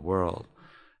upon the world.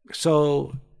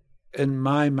 So, in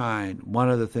my mind, one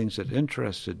of the things that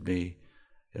interested me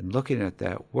in looking at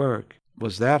that work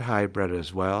was that hybrid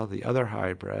as well, the other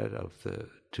hybrid of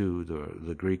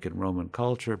the Greek and Roman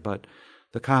culture, but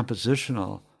the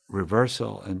compositional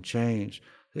reversal and change.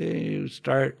 You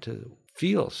start to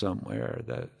feel somewhere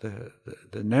that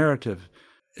the narrative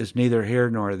is neither here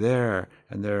nor there,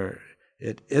 and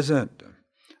it isn't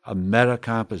a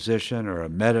meta-composition or a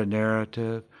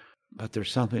meta-narrative, but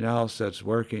there's something else that's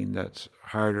working that's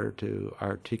harder to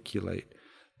articulate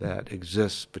that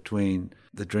exists between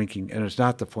the drinking, and it's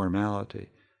not the formality,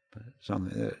 but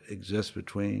something that exists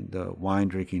between the wine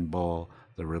drinking bowl,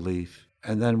 the relief.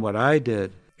 And then what I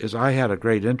did is I had a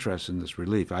great interest in this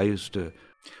relief.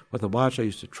 With a watch, I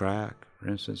used to track, for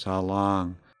instance, how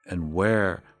long and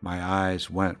where my eyes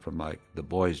went from like the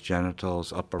boy's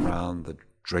genitals up around the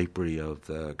drapery of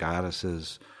the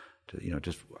goddesses to,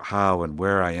 just how and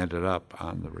where I ended up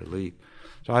on the relief.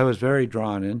 So I was very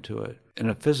drawn into it in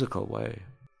a physical way.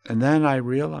 And then I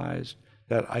realized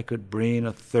that I could bring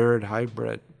a third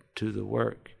hybrid to the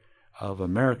work of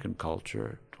American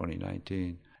culture,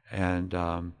 2019, and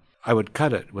I would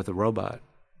cut it with a robot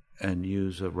and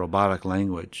use a robotic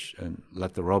language and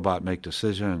let the robot make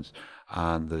decisions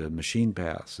on the machine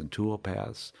paths and tool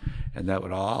paths, and that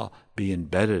would all be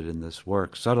embedded in this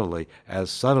work subtly,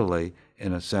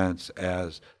 in a sense,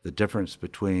 as the difference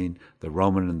between the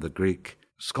Roman and the Greek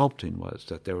sculpting was,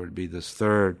 that there would be this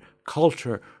third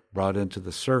culture brought into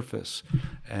the surface.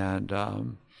 And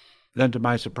then to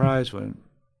my surprise, when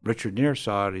Richard Neer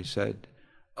saw it, he said,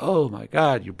 "Oh my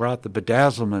God, you brought the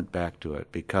bedazzlement back to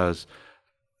it," because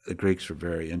the Greeks were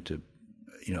very into,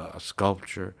 a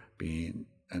sculpture being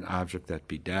an object that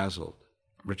bedazzled.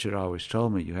 Richard always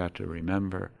told me, you have to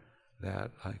remember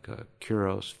that like a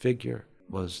Kuros figure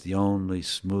was the only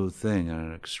smooth thing in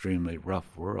an extremely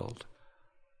rough world.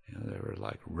 There were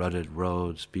like rutted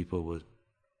roads, people with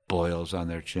boils on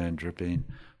their chin, dripping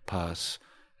pus,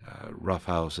 rough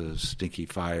houses, stinky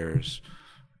fires,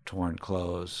 torn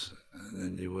clothes. And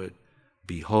then you would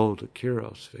behold a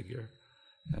Kuros figure,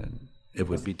 and it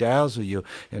would bedazzle you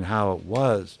in how it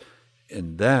was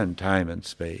in then time and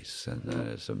space. And then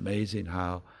it's amazing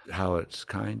how it's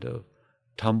kind of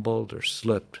tumbled or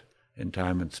slipped in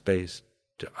time and space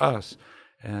to us.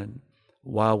 And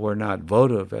while we're not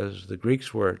votive, as the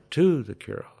Greeks were to the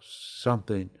Kuros,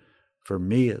 something, for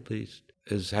me at least,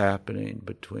 is happening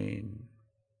between,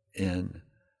 in,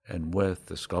 and with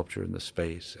the sculpture in the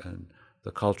space and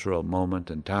the cultural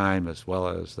moment and time, as well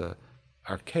as the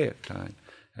archaic time.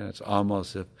 And it's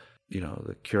almost if,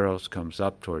 the Kuros comes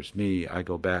up towards me, I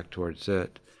go back towards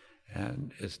it.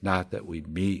 And it's not that we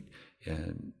meet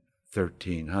in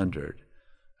 1300.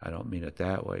 I don't mean it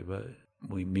that way, but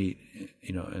we meet,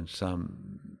 in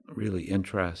some really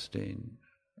interesting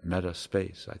meta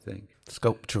space, I think.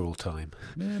 Sculptural time.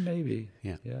 Yeah, maybe.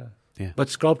 Yeah. Yeah. But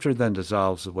sculpture then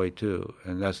dissolves away too,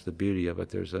 and that's the beauty of it.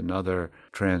 There's another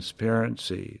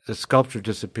transparency. The sculpture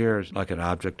disappears like an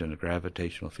object in a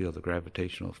gravitational field. The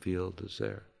gravitational field is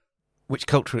there. Which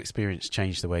cultural experience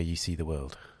changed the way you see the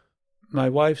world? My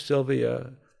wife,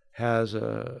 Sylvia, has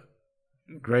a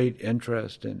great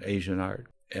interest in Asian art.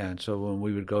 And so when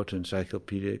we would go to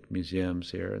encyclopedic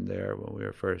museums here and there when we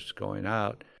were first going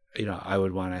out, I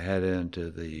would want to head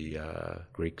into the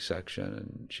Greek section,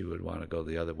 and she would want to go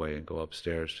the other way and go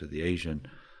upstairs to the Asian.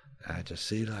 And I just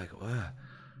see what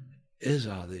is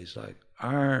all these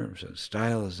arms and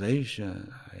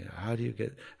stylization?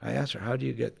 I asked her, how do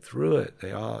you get through it?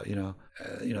 They all,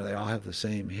 they all have the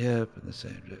same hip and the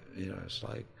same, it's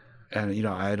like, and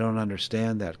I don't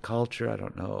understand that culture. I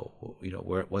don't know,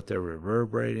 what they're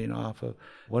reverberating off of.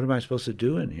 What am I supposed to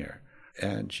do in here?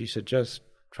 And she said, just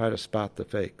try to spot the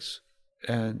fakes.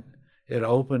 And it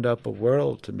opened up a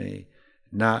world to me,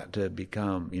 not to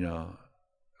become,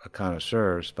 a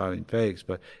connoisseur of spotting fakes,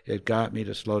 but it got me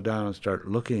to slow down and start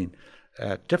looking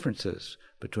at differences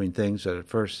between things that at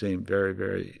first seemed very,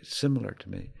 very similar to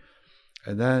me.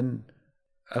 And then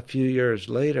a few years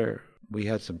later, we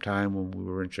had some time when we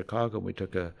were in Chicago. We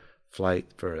took a flight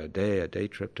for a day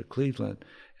trip to Cleveland,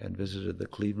 and visited the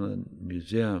Cleveland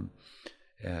Museum.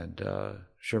 And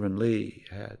Sherman Lee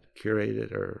had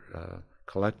curated or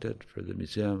collected for the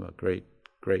museum a great,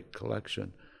 great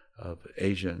collection of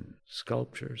Asian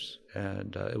sculptures.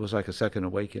 And it was like a second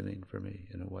awakening for me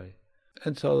in a way.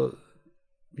 And so,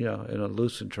 in a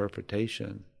loose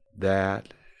interpretation,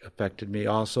 that affected me.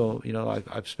 Also,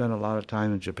 I've spent a lot of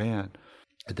time in Japan.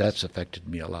 That's affected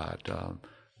me a lot.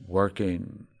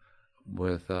 Working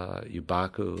with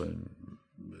Yubaku and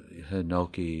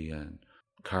Hinoki and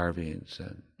carvings.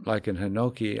 And like in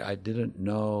Hinoki, I didn't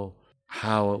know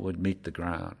how it would meet the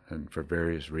ground, and for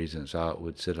various reasons, how it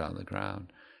would sit on the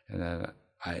ground. And then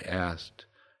I asked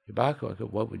Yubaku,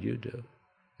 what would you do?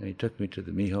 And he took me to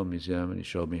the Miho Museum, and he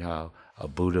showed me how a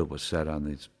Buddha was set on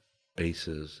these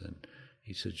bases, and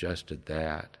he suggested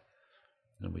that.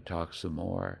 And we talked some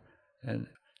more. And,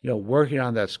 working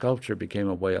on that sculpture became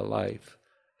a way of life,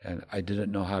 and I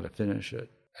didn't know how to finish it,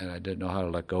 and I didn't know how to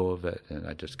let go of it, and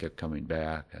I just kept coming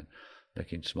back and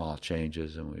making small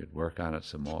changes, and we would work on it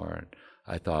some more. And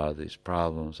I thought of these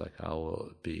problems, like how will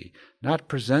it be not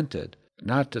presented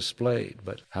not displayed,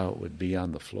 but how it would be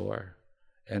on the floor.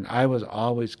 And I was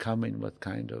always coming with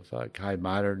kind of high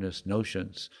modernist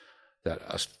notions that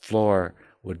a floor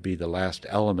would be the last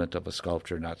element of a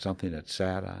sculpture, not something it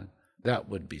sat on. That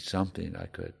would be something I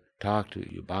could talk to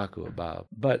Yubaku about.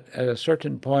 But at a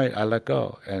certain point, I let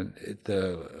go, and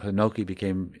the Hinoki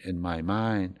became, in my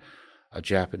mind, a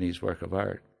Japanese work of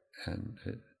art. And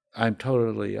I'm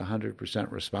totally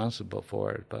 100% responsible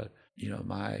for it, but,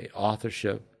 my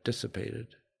authorship dissipated.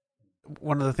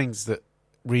 One of the things that,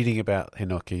 reading about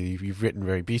Hinoki, you've written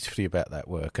very beautifully about that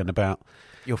work, and about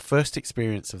your first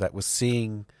experience of that was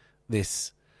seeing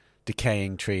this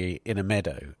decaying tree in a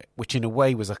meadow, which in a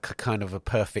way was a kind of a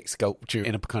perfect sculpture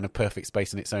in a kind of perfect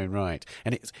space in its own right.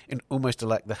 And it's almost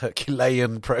like the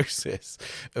Herculean process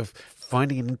of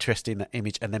finding an interest in that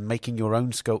image and then making your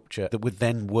own sculpture that would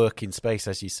then work in space,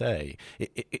 as you say.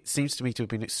 It seems to me to have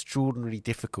been an extraordinarily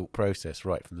difficult process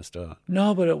right from the start.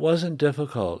 No, but it wasn't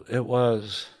difficult. It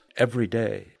was every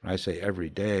day. When I say every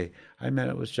day, I meant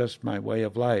it was just my way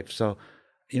of life. So,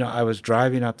 I was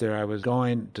driving up there. I was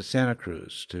going to Santa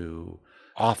Cruz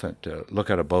often to look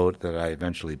at a boat that I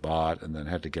eventually bought and then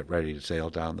had to get ready to sail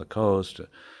down the coast.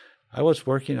 I was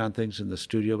working on things in the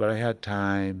studio, but I had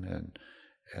time,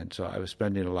 and so I was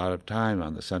spending a lot of time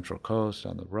on the Central Coast,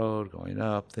 on the road, going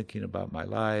up, thinking about my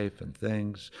life and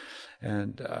things.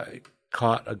 And I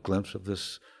caught a glimpse of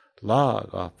this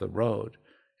log off the road,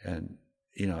 and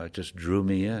it just drew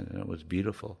me in, and it was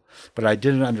beautiful. But I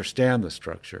didn't understand the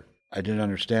structure. I didn't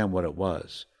understand what it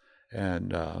was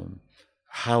and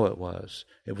how it was.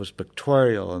 It was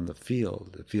pictorial in the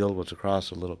field. The field was across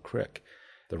a little creek.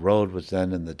 The road was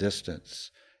then in the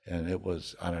distance, and it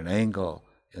was on an angle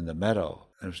in the meadow.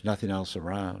 There was nothing else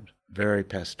around. Very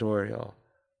pastoral.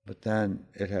 But then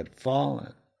it had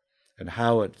fallen, and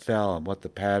how it fell and what the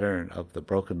pattern of the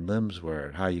broken limbs were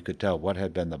and how you could tell what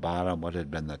had been the bottom, what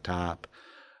had been the top,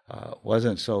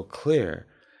 wasn't so clear.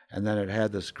 And then it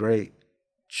had this great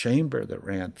chamber that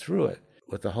ran through it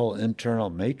with the whole internal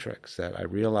matrix that I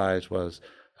realized was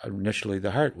initially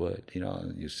the heartwood.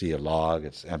 You see a log,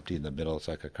 it's empty in the middle, it's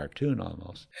like a cartoon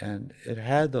almost. And it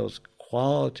had those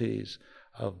qualities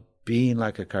of being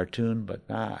like a cartoon, but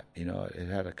not. It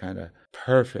had a kind of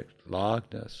perfect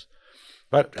logness.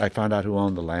 But I found out who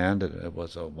owned the land, and it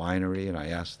was a winery, and I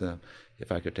asked them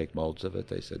if I could take molds of it.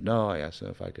 They said no. I asked them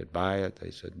if I could buy it.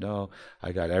 They said no.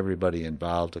 I got everybody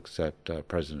involved except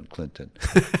President Clinton,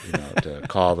 to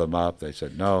call them up. They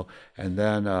said no. And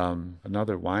then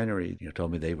another winery,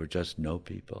 told me they were just no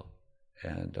people.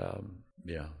 And,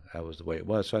 that was the way it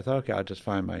was. So I thought, okay, I'll just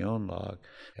find my own log.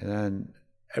 And then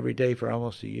every day for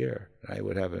almost a year, I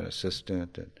would have an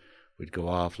assistant, and we'd go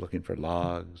off looking for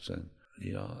logs, and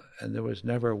there was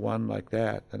never one like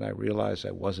that. And I realized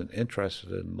I wasn't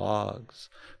interested in logs,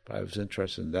 but I was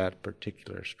interested in that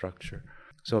particular structure.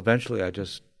 So eventually I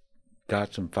just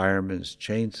got some firemen's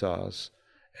chainsaws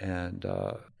and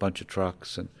a bunch of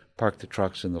trucks and parked the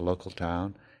trucks in the local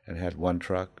town and had one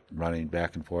truck running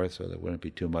back and forth so there wouldn't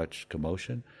be too much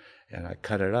commotion. And I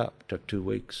cut it up. It took 2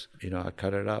 weeks. I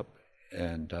cut it up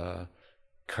and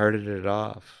carted it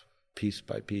off piece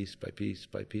by piece by piece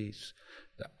by piece.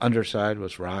 The underside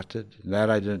was rotted, and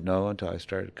that I didn't know until I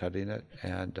started cutting it,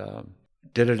 and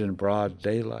did it in broad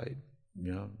daylight.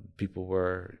 People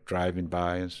were driving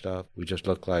by and stuff. We just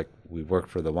looked like we worked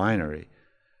for the winery,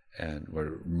 and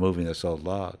we're removing this old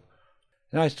log.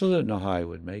 And I still didn't know how I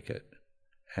would make it.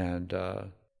 And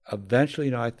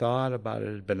eventually, I thought about it.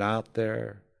 It had been out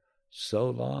there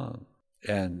so long,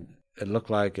 and it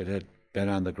looked like it had been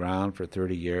on the ground for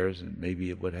 30 years, and maybe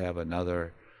it would have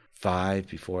another 5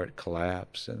 before it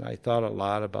collapsed. And I thought a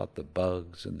lot about the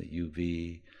bugs and the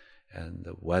UV and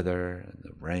the weather and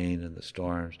the rain and the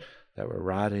storms that were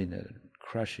rotting it and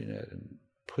crushing it and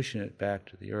pushing it back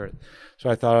to the earth. So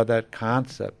I thought of that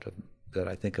concept that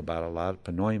I think about a lot,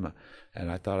 Panoima, and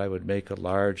I thought I would make a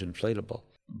large inflatable,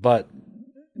 but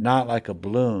not like a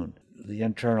balloon. The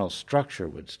internal structure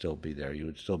would still be there. You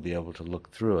would still be able to look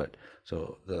through it.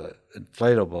 So the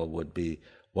inflatable would be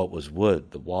what was wood,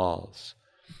 the walls.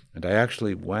 And I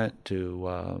actually went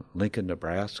to Lincoln,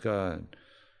 Nebraska, in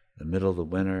the middle of the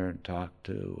winter and talked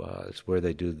to, it's where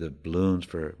they do the balloons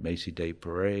for Macy Day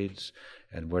parades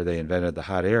and where they invented the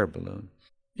hot air balloon.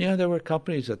 There were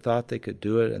companies that thought they could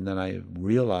do it, and then I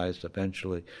realized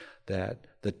eventually that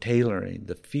the tailoring,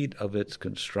 the feet of its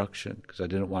construction, because I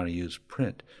didn't want to use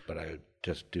print, but I would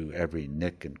just do every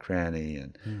nick and cranny,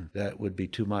 and that would be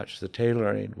too much. The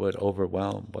tailoring would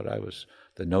overwhelm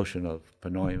the notion of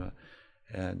Panoima.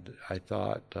 And I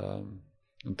thought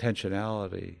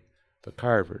intentionality, the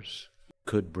carvers,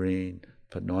 could bring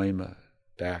Panoima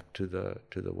back to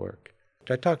the work.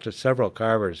 I talked to several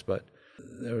carvers, but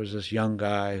there was this young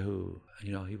guy who,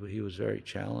 he was very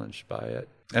challenged by it.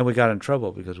 And we got in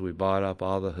trouble because we bought up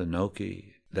all the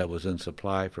hinoki that was in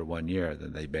supply for 1 year.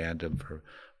 Then they banned him for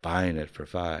buying it for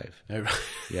 5. Oh, right.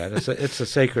 Yeah, it's a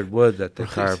sacred wood that they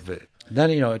carved it. And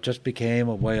then, it just became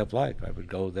a way of life. I would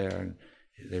go there and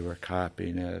they were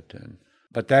copying it.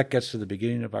 But that gets to the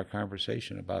beginning of our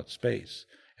conversation about space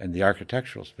and the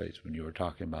architectural space when you were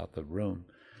talking about the room.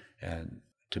 And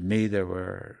to me, there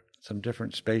were some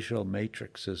different spatial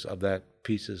matrices of that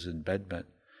piece's embedment.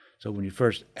 So when you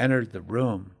first entered the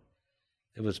room,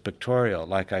 it was pictorial,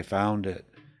 like I found it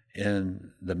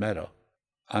in the meadow.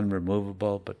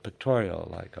 Unremovable, but pictorial,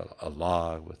 like a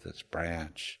log with its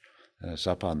branch. And it's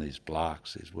up on these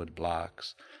blocks, these wood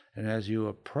blocks. And as you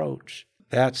approach,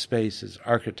 that space is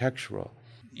architectural.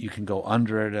 You can go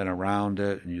under it and around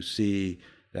it, and you see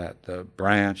that the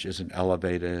branch isn't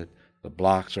elevated. The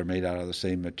blocks are made out of the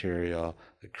same material.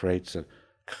 It creates a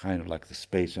kind of like the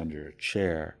space under a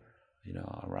chair,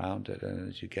 around it. And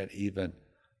as you get even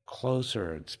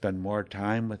closer and spend more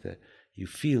time with it, you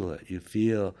feel it. You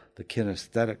feel the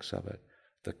kinesthetics of it,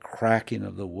 the cracking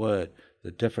of the wood,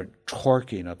 the different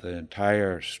torquing of the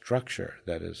entire structure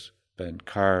that has been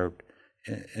carved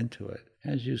into it.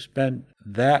 As you spend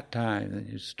that time, then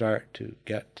you start to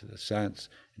get to the sense,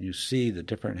 and you see the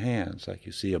different hands, like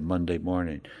you see a Monday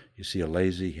morning, you see a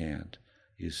lazy hand,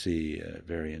 you see a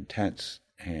very intense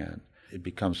hand. It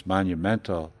becomes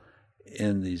monumental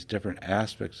in these different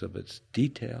aspects of its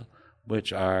detail,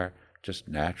 which are just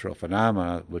natural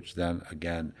phenomena, which then,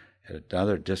 again, at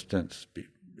another distance,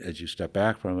 as you step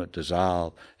back from it,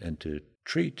 dissolve into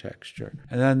tree texture.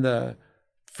 And then the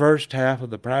first half of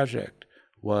the project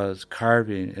was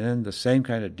carving in the same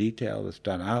kind of detail that's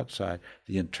done outside,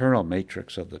 the internal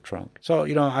matrix of the trunk. So,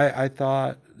 I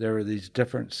thought there were these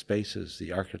different spaces,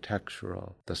 the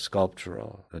architectural, the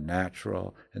sculptural, the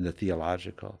natural, and the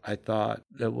theological. I thought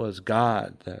it was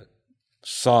God that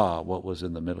saw what was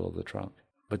in the middle of the trunk.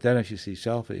 But then if you see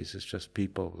selfies, it's just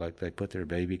people, like they put their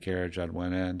baby carriage on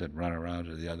one end and run around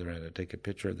to the other end and take a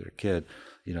picture of their kid,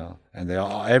 and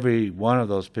every one of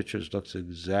those pictures looks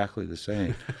exactly the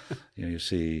same. You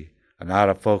see an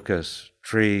out-of-focus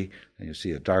tree, and you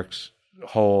see a dark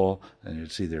hole, and you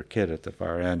see their kid at the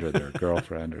far end, or their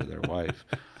girlfriend, or their wife.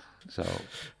 So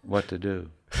what to do?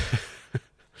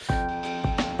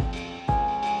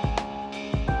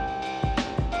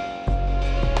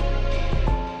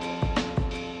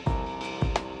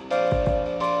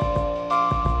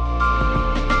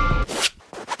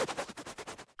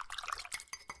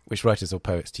 Which writers or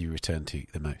poets do you return to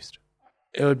the most?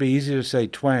 It would be easy to say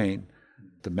Twain.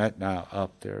 The Met now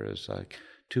up there is like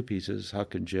 2 pieces,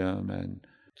 Huck and Jim and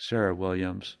Sarah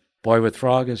Williams. Boy with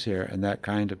Frog is here, and that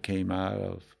kind of came out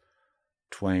of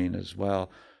Twain as well.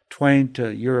 Twain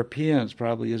to Europeans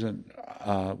probably isn't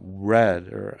read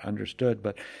or understood,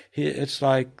 but it's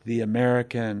like the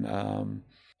American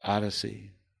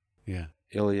Odyssey. Yeah.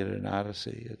 Iliad and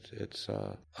Odyssey. It's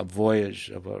a voyage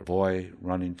of a boy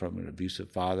running from an abusive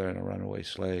father and a runaway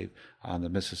slave on the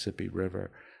Mississippi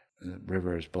River. The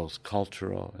river is both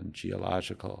cultural and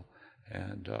geological.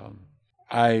 And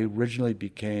I originally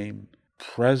became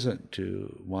present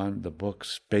to the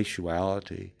book's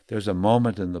spatiality. There's a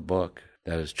moment in the book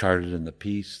that is charted in the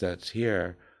piece that's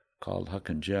here called Huck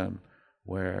and Jim,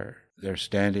 where they're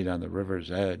standing on the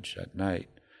river's edge at night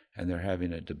and they're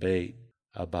having a debate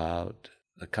about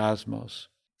the cosmos.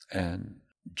 And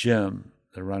Jim,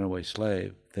 the runaway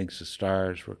slave, thinks the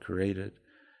stars were created,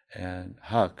 and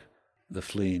Huck, the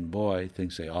fleeing boy,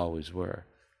 thinks they always were.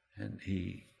 And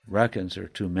he reckons there are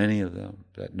too many of them,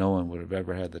 that no one would have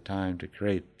ever had the time to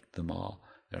create them all.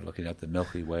 They're looking at the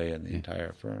Milky Way and the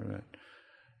entire firmament.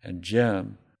 And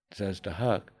Jim says to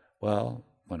Huck,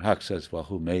 when Huck says,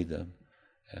 who made them?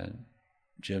 And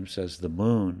Jim says, the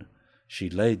moon, she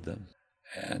laid them.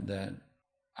 And then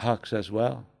Huck says,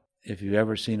 if you've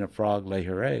ever seen a frog lay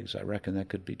her eggs, I reckon that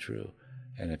could be true.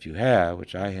 And if you have,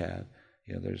 which I have,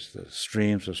 there's the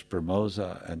streams of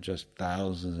spermosa and just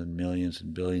thousands and millions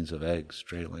and billions of eggs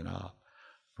trailing off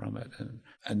from it.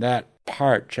 And that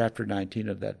part, chapter 19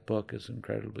 of that book, is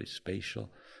incredibly spatial,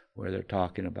 where they're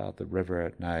talking about the river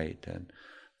at night, and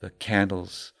the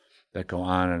candles that go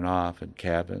on and off in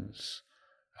cabins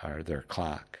are their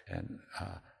clock, and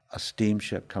a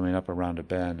steamship coming up around a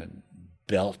bend and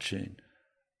belching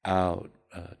out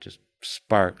just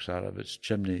sparks out of its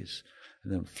chimneys,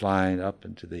 and then flying up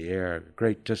into the air a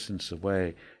great distance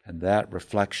away, and that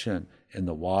reflection in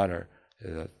the water,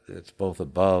 it's both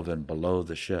above and below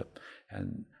the ship,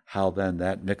 and how then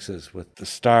that mixes with the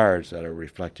stars that are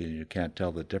reflecting. You can't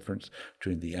tell the difference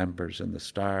between the embers and the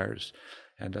stars.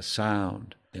 and a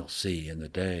sound. You'll see in the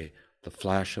day the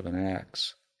flash of an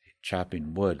axe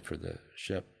chopping wood for the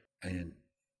ship. And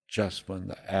just when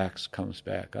the axe comes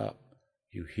back up,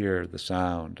 you hear the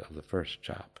sound of the first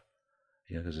chop.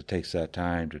 Because it takes that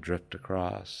time to drift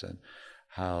across, and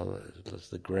how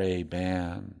the gray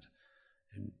band.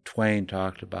 And Twain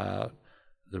talked about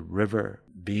the river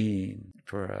being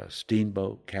for a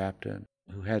steamboat captain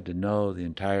who had to know the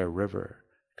entire river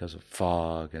because of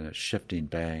fog and its shifting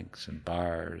banks and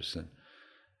bars and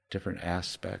different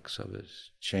aspects of its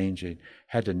changing,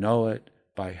 had to know it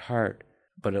by heart,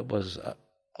 but it was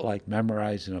like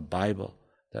memorizing a Bible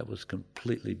that was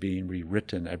completely being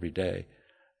rewritten every day.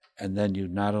 And then you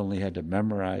not only had to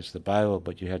memorize the Bible,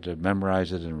 but you had to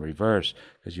memorize it in reverse,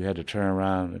 because you had to turn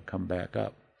around and come back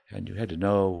up. And you had to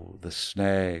know the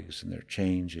snags and their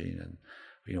changing, and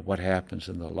what happens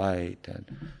in the light.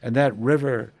 And that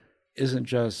river isn't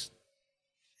just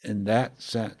in that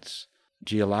sense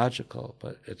geological,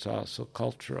 but it's also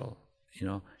cultural,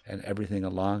 and everything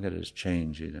along it is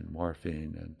changing and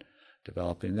morphing and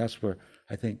developing. That's where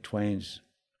I think Twain's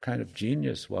kind of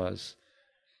genius was.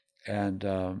 And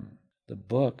the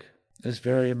book is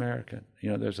very American.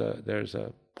 There's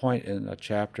a point in a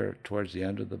chapter towards the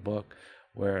end of the book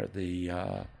where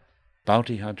the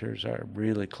bounty hunters are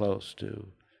really close to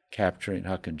capturing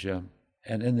Huck and Jim.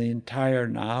 And in the entire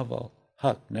novel,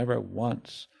 Huck never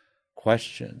once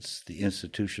questions the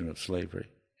institution of slavery.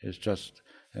 It's just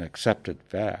an accepted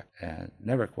fact and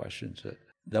never questions it,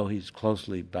 though he's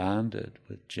closely bonded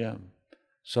with Jim.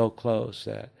 So close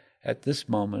that at this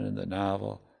moment in the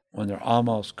novel, when they're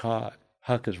almost caught,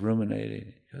 Huck is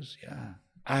ruminating. He goes, yeah,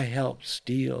 I helped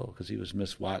steal, because he was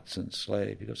Miss Watson's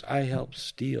slave. He goes, I helped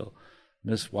steal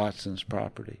Miss Watson's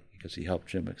property, because he helped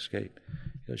Jim escape.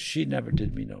 He goes, she never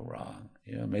did me no wrong.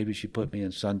 Maybe she put me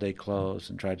in Sunday clothes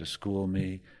and tried to school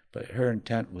me, but her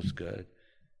intent was good.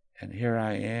 And here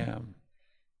I am,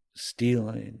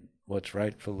 stealing what's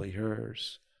rightfully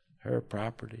hers, her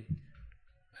property.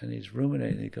 And he's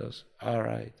ruminating. He goes, all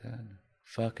right, then,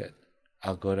 fuck it.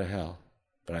 I'll go to hell,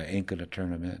 but I ain't going to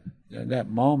turn him in. In that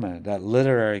moment, that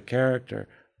literary character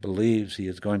believes he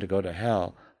is going to go to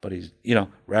hell, but he's,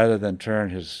 rather than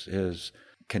turn his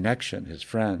connection, his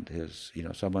friend, his,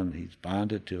 someone he's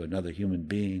bonded to, another human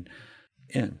being,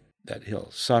 in, that he'll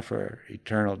suffer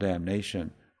eternal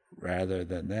damnation rather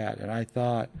than that. And I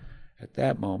thought at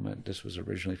that moment, this was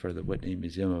originally for the Whitney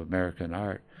Museum of American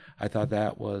Art, I thought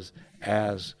that was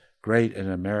as great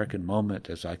an American moment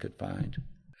as I could find.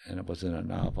 And it was in a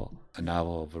novel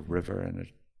of a river and a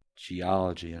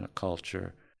geology and a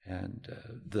culture. And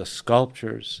the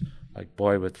sculptures like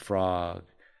Boy with Frog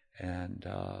and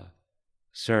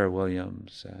Sarah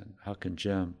Williams and Huck and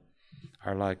Jim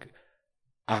are like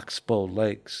oxbow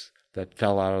lakes that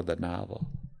fell out of the novel.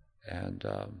 And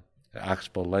the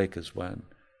oxbow lake is when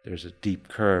there's a deep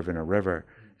curve in a river,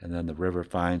 and then the river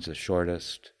finds the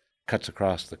shortest, cuts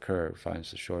across the curve,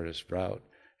 finds the shortest route,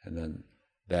 and then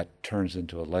that turns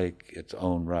into a lake, its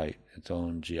own right, its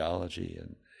own geology,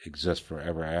 and exists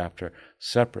forever after,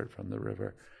 separate from the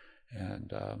river.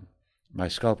 And my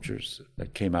sculptures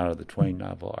that came out of the Twain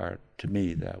novel are, to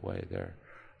me, that way. They're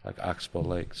like oxbow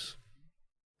lakes.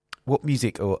 What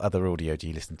music or other audio do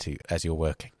you listen to as you're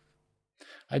working?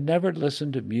 I never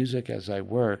listen to music as I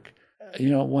work.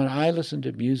 When I listen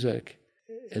to music,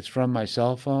 it's from my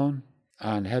cell phone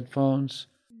on headphones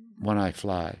when I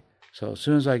fly. So as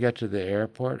soon as I get to the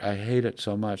airport, I hate it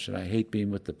so much, and I hate being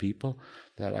with the people,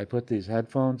 that I put these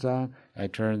headphones on, I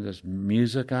turn this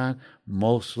music on,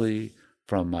 mostly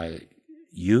from my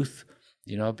youth,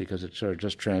 because it sort of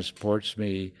just transports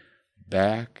me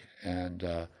back, and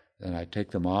then I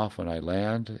take them off when I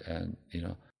land, and,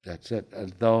 that's it.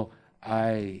 Though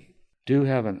I do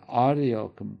have an audio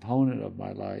component of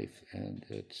my life, and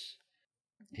it's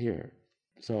here.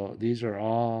 So these are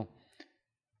all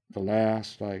the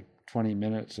last, 20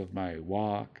 minutes of my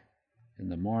walk in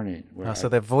the morning. So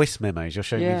they're voice memos. You're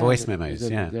showing me voice memos.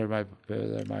 They're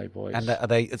my voice. And are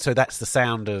they? So that's the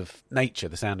sound of nature,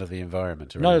 the sound of the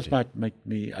environment. No, it's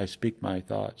me. I speak my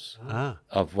thoughts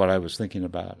of what I was thinking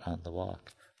about on the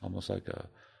walk, almost like a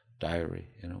diary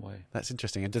in a way. That's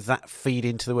interesting. And does that feed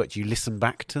into the work? Do you listen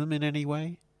back to them in any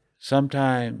way?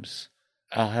 Sometimes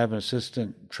I'll have an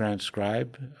assistant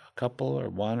transcribe a couple or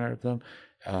one of them.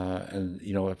 And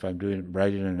if I'm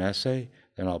writing an essay,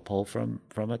 then I'll pull from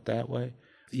it that way.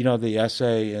 The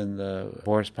essay in the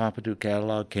Boris Pompidou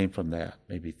catalog came from that,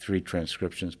 maybe 3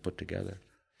 transcriptions put together.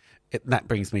 That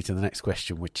brings me to the next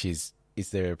question, which is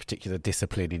there a particular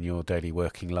discipline in your daily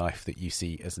working life that you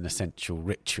see as an essential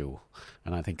ritual?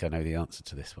 And I think I know the answer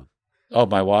to this one. Oh,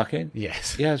 my walking?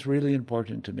 Yes. Yeah, it's really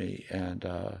important to me. And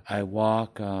I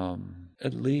walk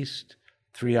at least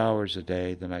 3 hours a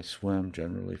day. Then I swim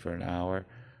generally for an hour.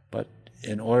 But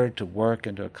in order to work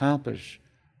and to accomplish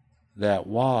that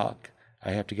walk,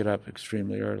 I have to get up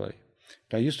extremely early.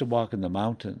 I used to walk in the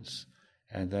mountains,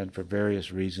 and then for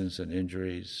various reasons and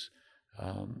injuries,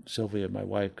 Sylvia, my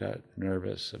wife, got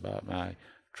nervous about my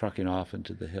trucking off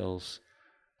into the hills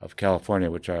of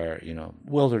California, which are,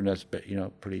 wilderness, but,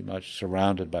 pretty much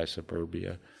surrounded by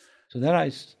suburbia. So then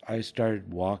I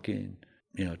started walking,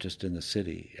 just in the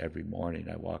city every morning.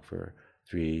 I walk for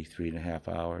 3.5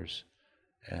 hours.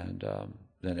 And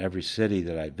then every city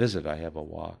that I visit, I have a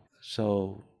walk.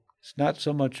 So it's not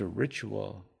so much a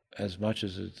ritual as much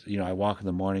as it's, I walk in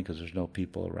the morning because there's no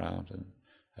people around, and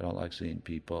I don't like seeing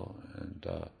people. And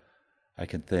I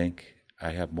can think. I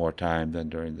have more time than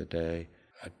during the day.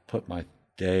 I put my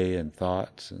day and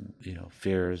thoughts and,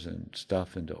 fears and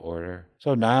stuff into order.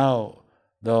 So now,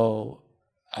 though,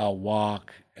 I'll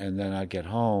walk and then I get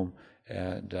home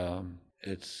and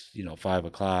it's, 5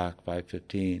 o'clock,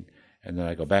 5:15, and then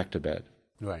I go back to bed.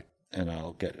 Right. And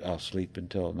I'll sleep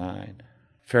until 9.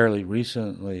 Fairly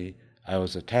recently, I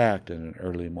was attacked in an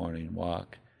early morning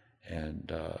walk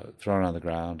and thrown on the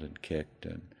ground and kicked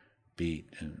and beat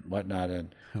and whatnot.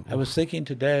 And I was thinking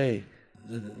today,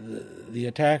 the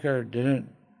attacker didn't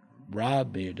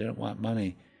rob me, didn't want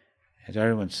money. And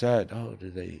everyone said, "Oh,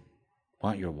 did they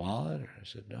want your wallet?" I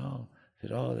said, "No." I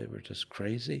said, "Oh, they were just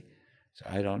crazy." I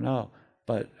said, "I don't know."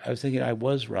 But I was thinking I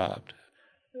was robbed.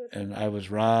 And I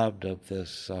was robbed of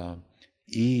this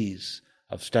ease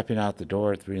of stepping out the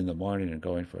door at 3 in the morning and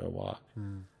going for a walk.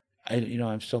 Mm.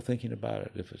 I'm still thinking about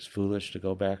it, if it's foolish to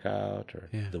go back out or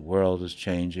the world is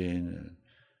changing.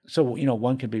 So,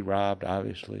 one can be robbed,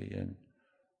 obviously, in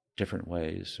different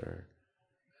ways or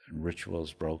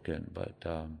rituals broken. But,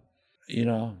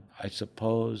 I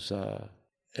suppose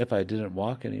if I didn't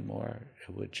walk anymore,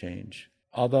 it would change.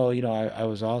 Although, I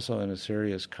was also in a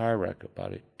serious car wreck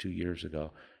about 2 years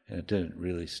ago, and it didn't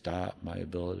really stop my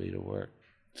ability to work.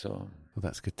 So, well,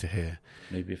 that's good to hear.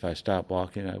 Maybe if I stopped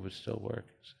walking, I would still work.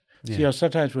 Yeah. So,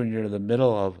 sometimes when you're in the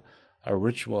middle of a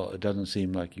ritual, it doesn't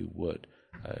seem like you would.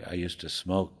 I used to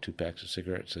smoke 2 packs of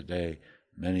cigarettes a day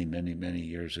many, many, many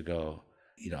years ago.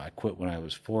 I quit when I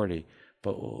was 40.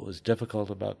 But what was difficult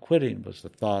about quitting was the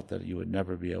thought that you would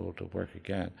never be able to work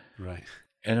again. Right.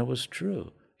 And it was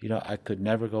true. I could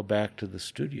never go back to the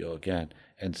studio again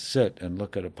and sit and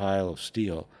look at a pile of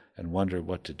steel and wonder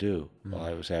what to do while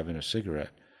I was having a cigarette.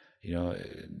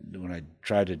 When I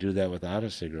tried to do that without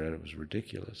a cigarette, it was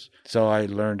ridiculous. So I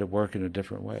learned to work in a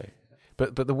different way.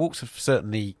 But the walks have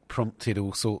certainly prompted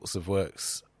all sorts of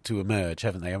works to emerge,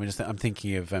 haven't they? I mean, I'm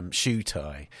thinking of Shoe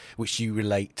Tie, which you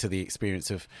relate to the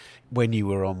experience of when you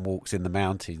were on walks in the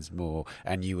mountains more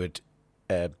and you would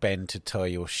bend to tie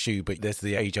your shoe, but there's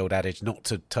the age-old adage not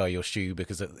to tie your shoe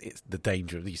because it's the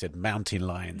danger of, you said, mountain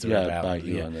lions are about. Bite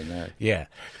you on the neck. Yeah.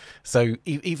 So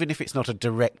even if it's not a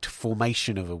direct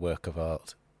formation of a work of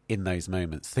art, in those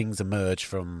moments, things emerge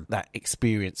from that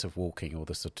experience of walking or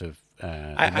the sort of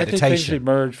meditation. I think things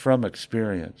emerge from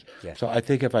experience. Yeah. So I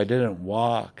think if I didn't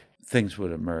walk, things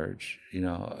would emerge.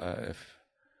 If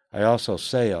I also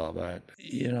sail, but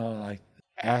like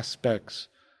aspects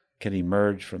can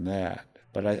emerge from that.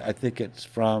 But I think it's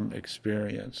from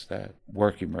experience that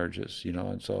work emerges,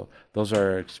 and so those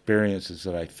are experiences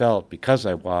that I felt because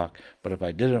I walk, but if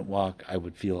I didn't walk, I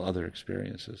would feel other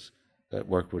experiences that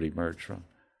work would emerge from,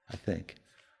 I think.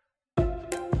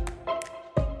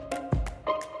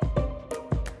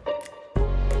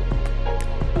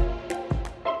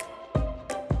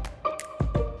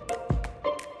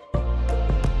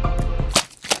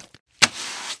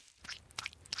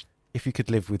 If you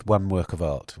could live with one work of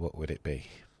art, what would it be?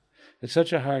 It's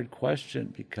such a hard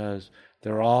question because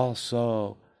they're all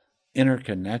so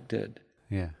interconnected.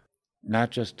 Yeah. Not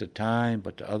just to time,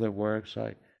 but to other works.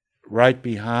 Like right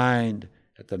behind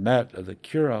at the Met of the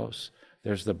Kuros,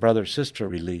 there's the brother-sister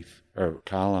relief or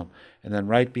column. And then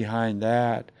right behind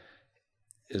that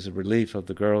is a relief of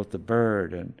the girl with the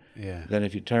bird. And then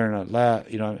if you turn on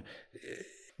left,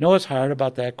 what's hard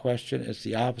about that question? It's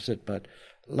the opposite, but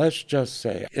let's just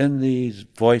say, in these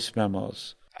voice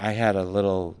memos, I had a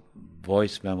little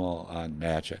voice memo on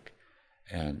magic,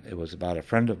 and it was about a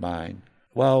friend of mine.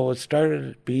 Well, it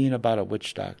started being about a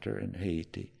witch doctor in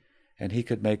Haiti, and he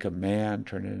could make a man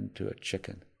turn into a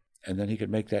chicken, and then he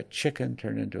could make that chicken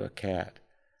turn into a cat,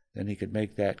 then he could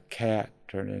make that cat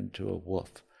turn into a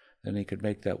wolf, then he could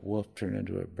make that wolf turn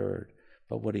into a bird.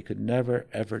 But what he could never,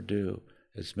 ever do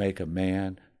is make a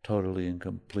man totally and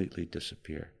completely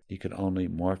disappear. He could only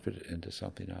morph it into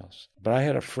something else. But I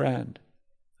had a friend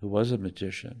who was a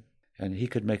magician, and he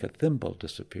could make a thimble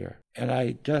disappear. And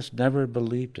I just never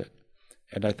believed it.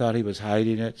 And I thought he was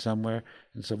hiding it somewhere.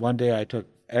 And so one day I took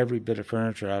every bit of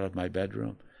furniture out of my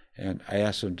bedroom, and I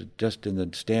asked him to just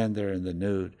stand there in the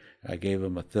nude. And I gave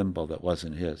him a thimble that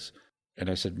wasn't his. And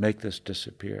I said, make this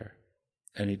disappear.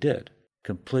 And he did,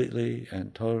 completely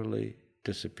and totally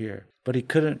disappear. But he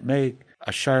couldn't make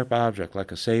a sharp object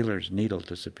like a sailor's needle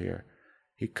disappear.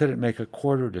 He couldn't make a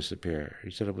quarter disappear.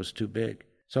 He said it was too big.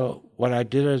 So what I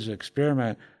did as an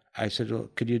experiment, I said, well,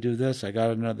 could you do this? I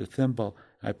got another thimble.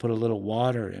 I put a little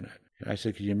water in it. And I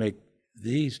said, could you make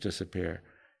these disappear?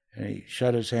 And he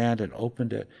shut his hand and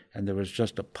opened it, and there was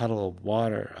just a puddle of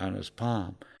water on his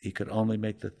palm. He could only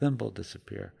make the thimble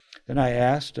disappear. Then I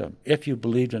asked him, if you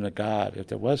believed in a God, if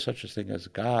there was such a thing as a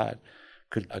God,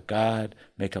 could a God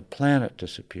make a planet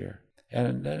disappear?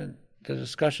 And then the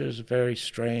discussion is a very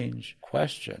strange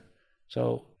question.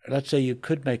 So let's say you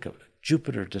could make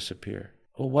Jupiter disappear.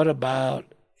 Well, what about,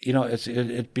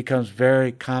 it becomes a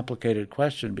very complicated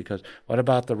question, because what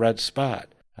about the red spot?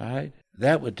 All right?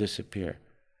 That would disappear.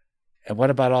 And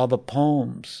what about all the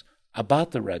poems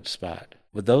about the red spot?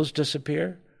 Would those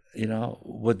disappear?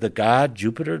 Would the god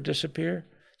Jupiter disappear?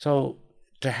 So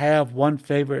to have one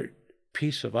favorite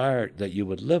piece of art that you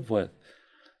would live with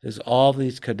is all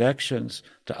these connections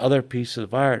to other pieces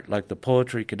of art, like the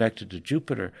poetry connected to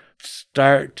Jupiter,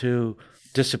 start to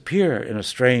disappear in a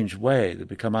strange way. They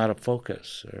become out of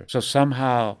focus. So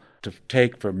somehow, to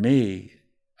take for me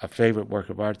a favorite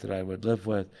work of art that I would live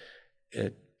with,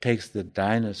 it takes the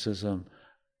dynamism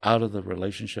out of the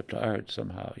relationship to art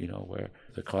somehow, where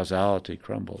the causality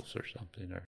crumbles or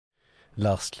something.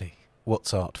 Lastly,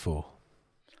 what's art for?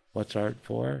 What's art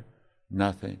for?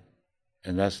 Nothing.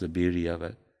 And that's the beauty of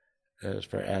it. It's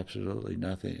for absolutely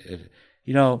nothing.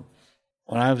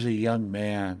 When I was a young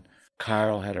man,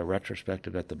 Carl had a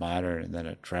retrospective at the Modern, and then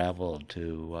it traveled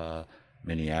to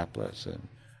Minneapolis, and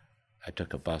I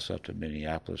took a bus up to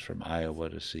Minneapolis from Iowa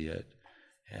to see it.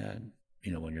 And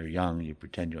when you're young, you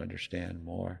pretend you understand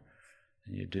more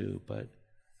than you do. But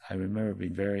I remember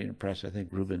being very impressed. I think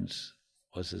Rubens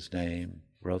was his name,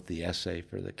 wrote the essay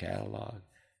for the catalog.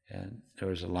 And there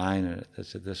was a line in it that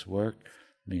said, this work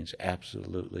means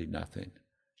absolutely nothing.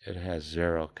 It has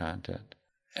zero content.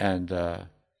 And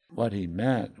what he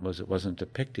meant was it wasn't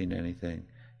depicting anything.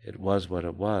 It was what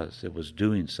it was. It was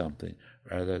doing something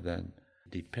rather than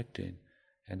depicting.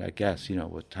 And I guess,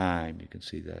 with time, you can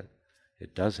see that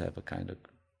it does have a kind of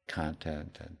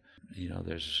content, and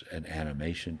there's an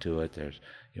animation to it. There's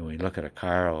when you look at a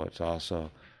Carl, it's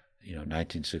also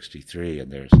 1963,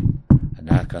 and there's a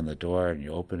knock on the door, and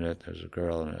you open it. There's a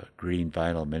girl in a green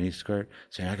vinyl miniskirt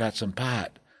saying, "I got some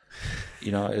pot."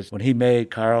 It's when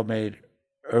Carl made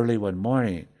Early One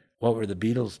Morning. What were the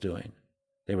Beatles doing?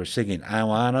 They were singing, "I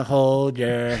want to hold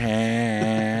your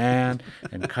hand,"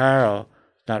 and Carl,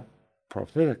 not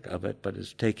prophetic of it, but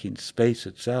is taking space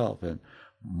itself and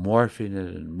morphing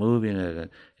it and moving it, and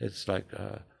it's like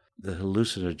the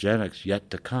hallucinogenics yet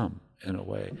to come in a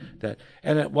way.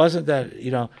 And it wasn't that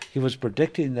he was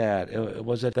predicting that. It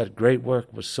was that great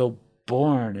work was so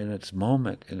born in its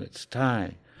moment, in its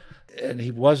time, and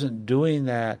he wasn't doing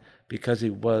that because he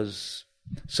was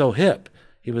so hip.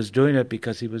 He was doing it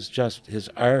because his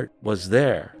art was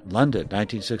there. London,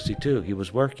 1962, he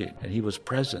was working and he was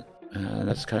present. And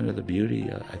that's kind of the beauty,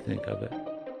 I think, of it.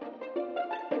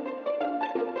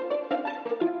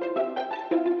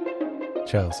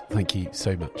 Charles, thank you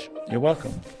so much. You're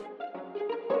welcome.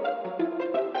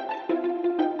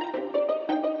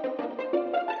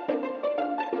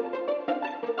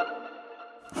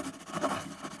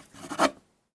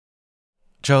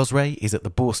 Charles Ray is at the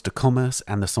Bourse de Commerce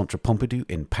and the Centre Pompidou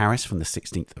in Paris from the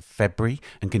 16th of February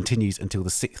and continues until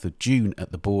the 6th of June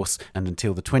at the Bourse and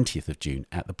until the 20th of June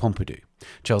at the Pompidou.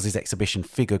 Charles's exhibition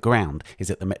Figure Ground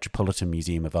is at the Metropolitan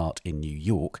Museum of Art in New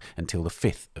York until the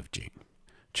 5th of June.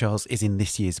 Charles is in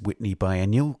this year's Whitney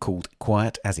Biennial called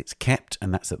Quiet as It's Kept,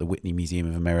 and that's at the Whitney Museum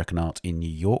of American Art in New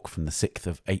York from the 6th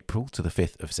of April to the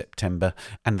 5th of September,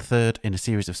 and the third in a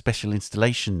series of special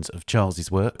installations of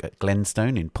Charles's work at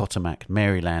Glenstone in Potomac,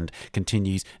 Maryland,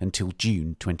 continues until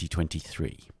June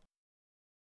 2023.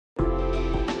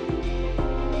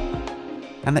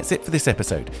 And that's it for this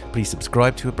episode. Please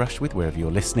subscribe to A Brush With wherever you're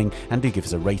listening, and do give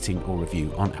us a rating or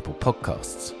review on Apple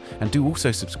Podcasts. And do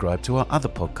also subscribe to our other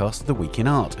podcast, The Week in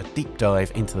Art, a deep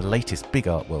dive into the latest big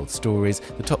art world stories,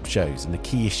 the top shows and the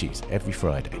key issues every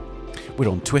Friday. We're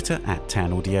on Twitter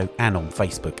 @TanAudio and on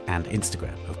Facebook and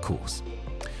Instagram, of course.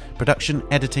 Production,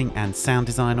 editing and sound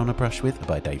design on A Brush With are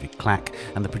by David Clack,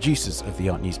 and the producers of the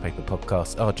Art Newspaper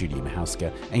podcast are Julia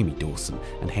Michalska, Amy Dawson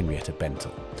and Henrietta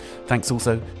Bentel. Thanks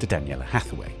also to Daniela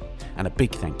Hathaway, and a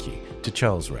big thank you to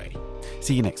Charles Ray.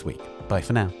 See you next week. Bye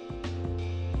for now.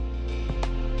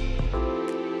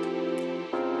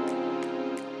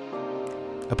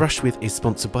 A Brush With is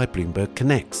sponsored by Bloomberg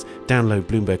Connects. Download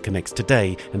Bloomberg Connects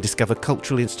today and discover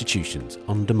cultural institutions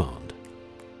on demand.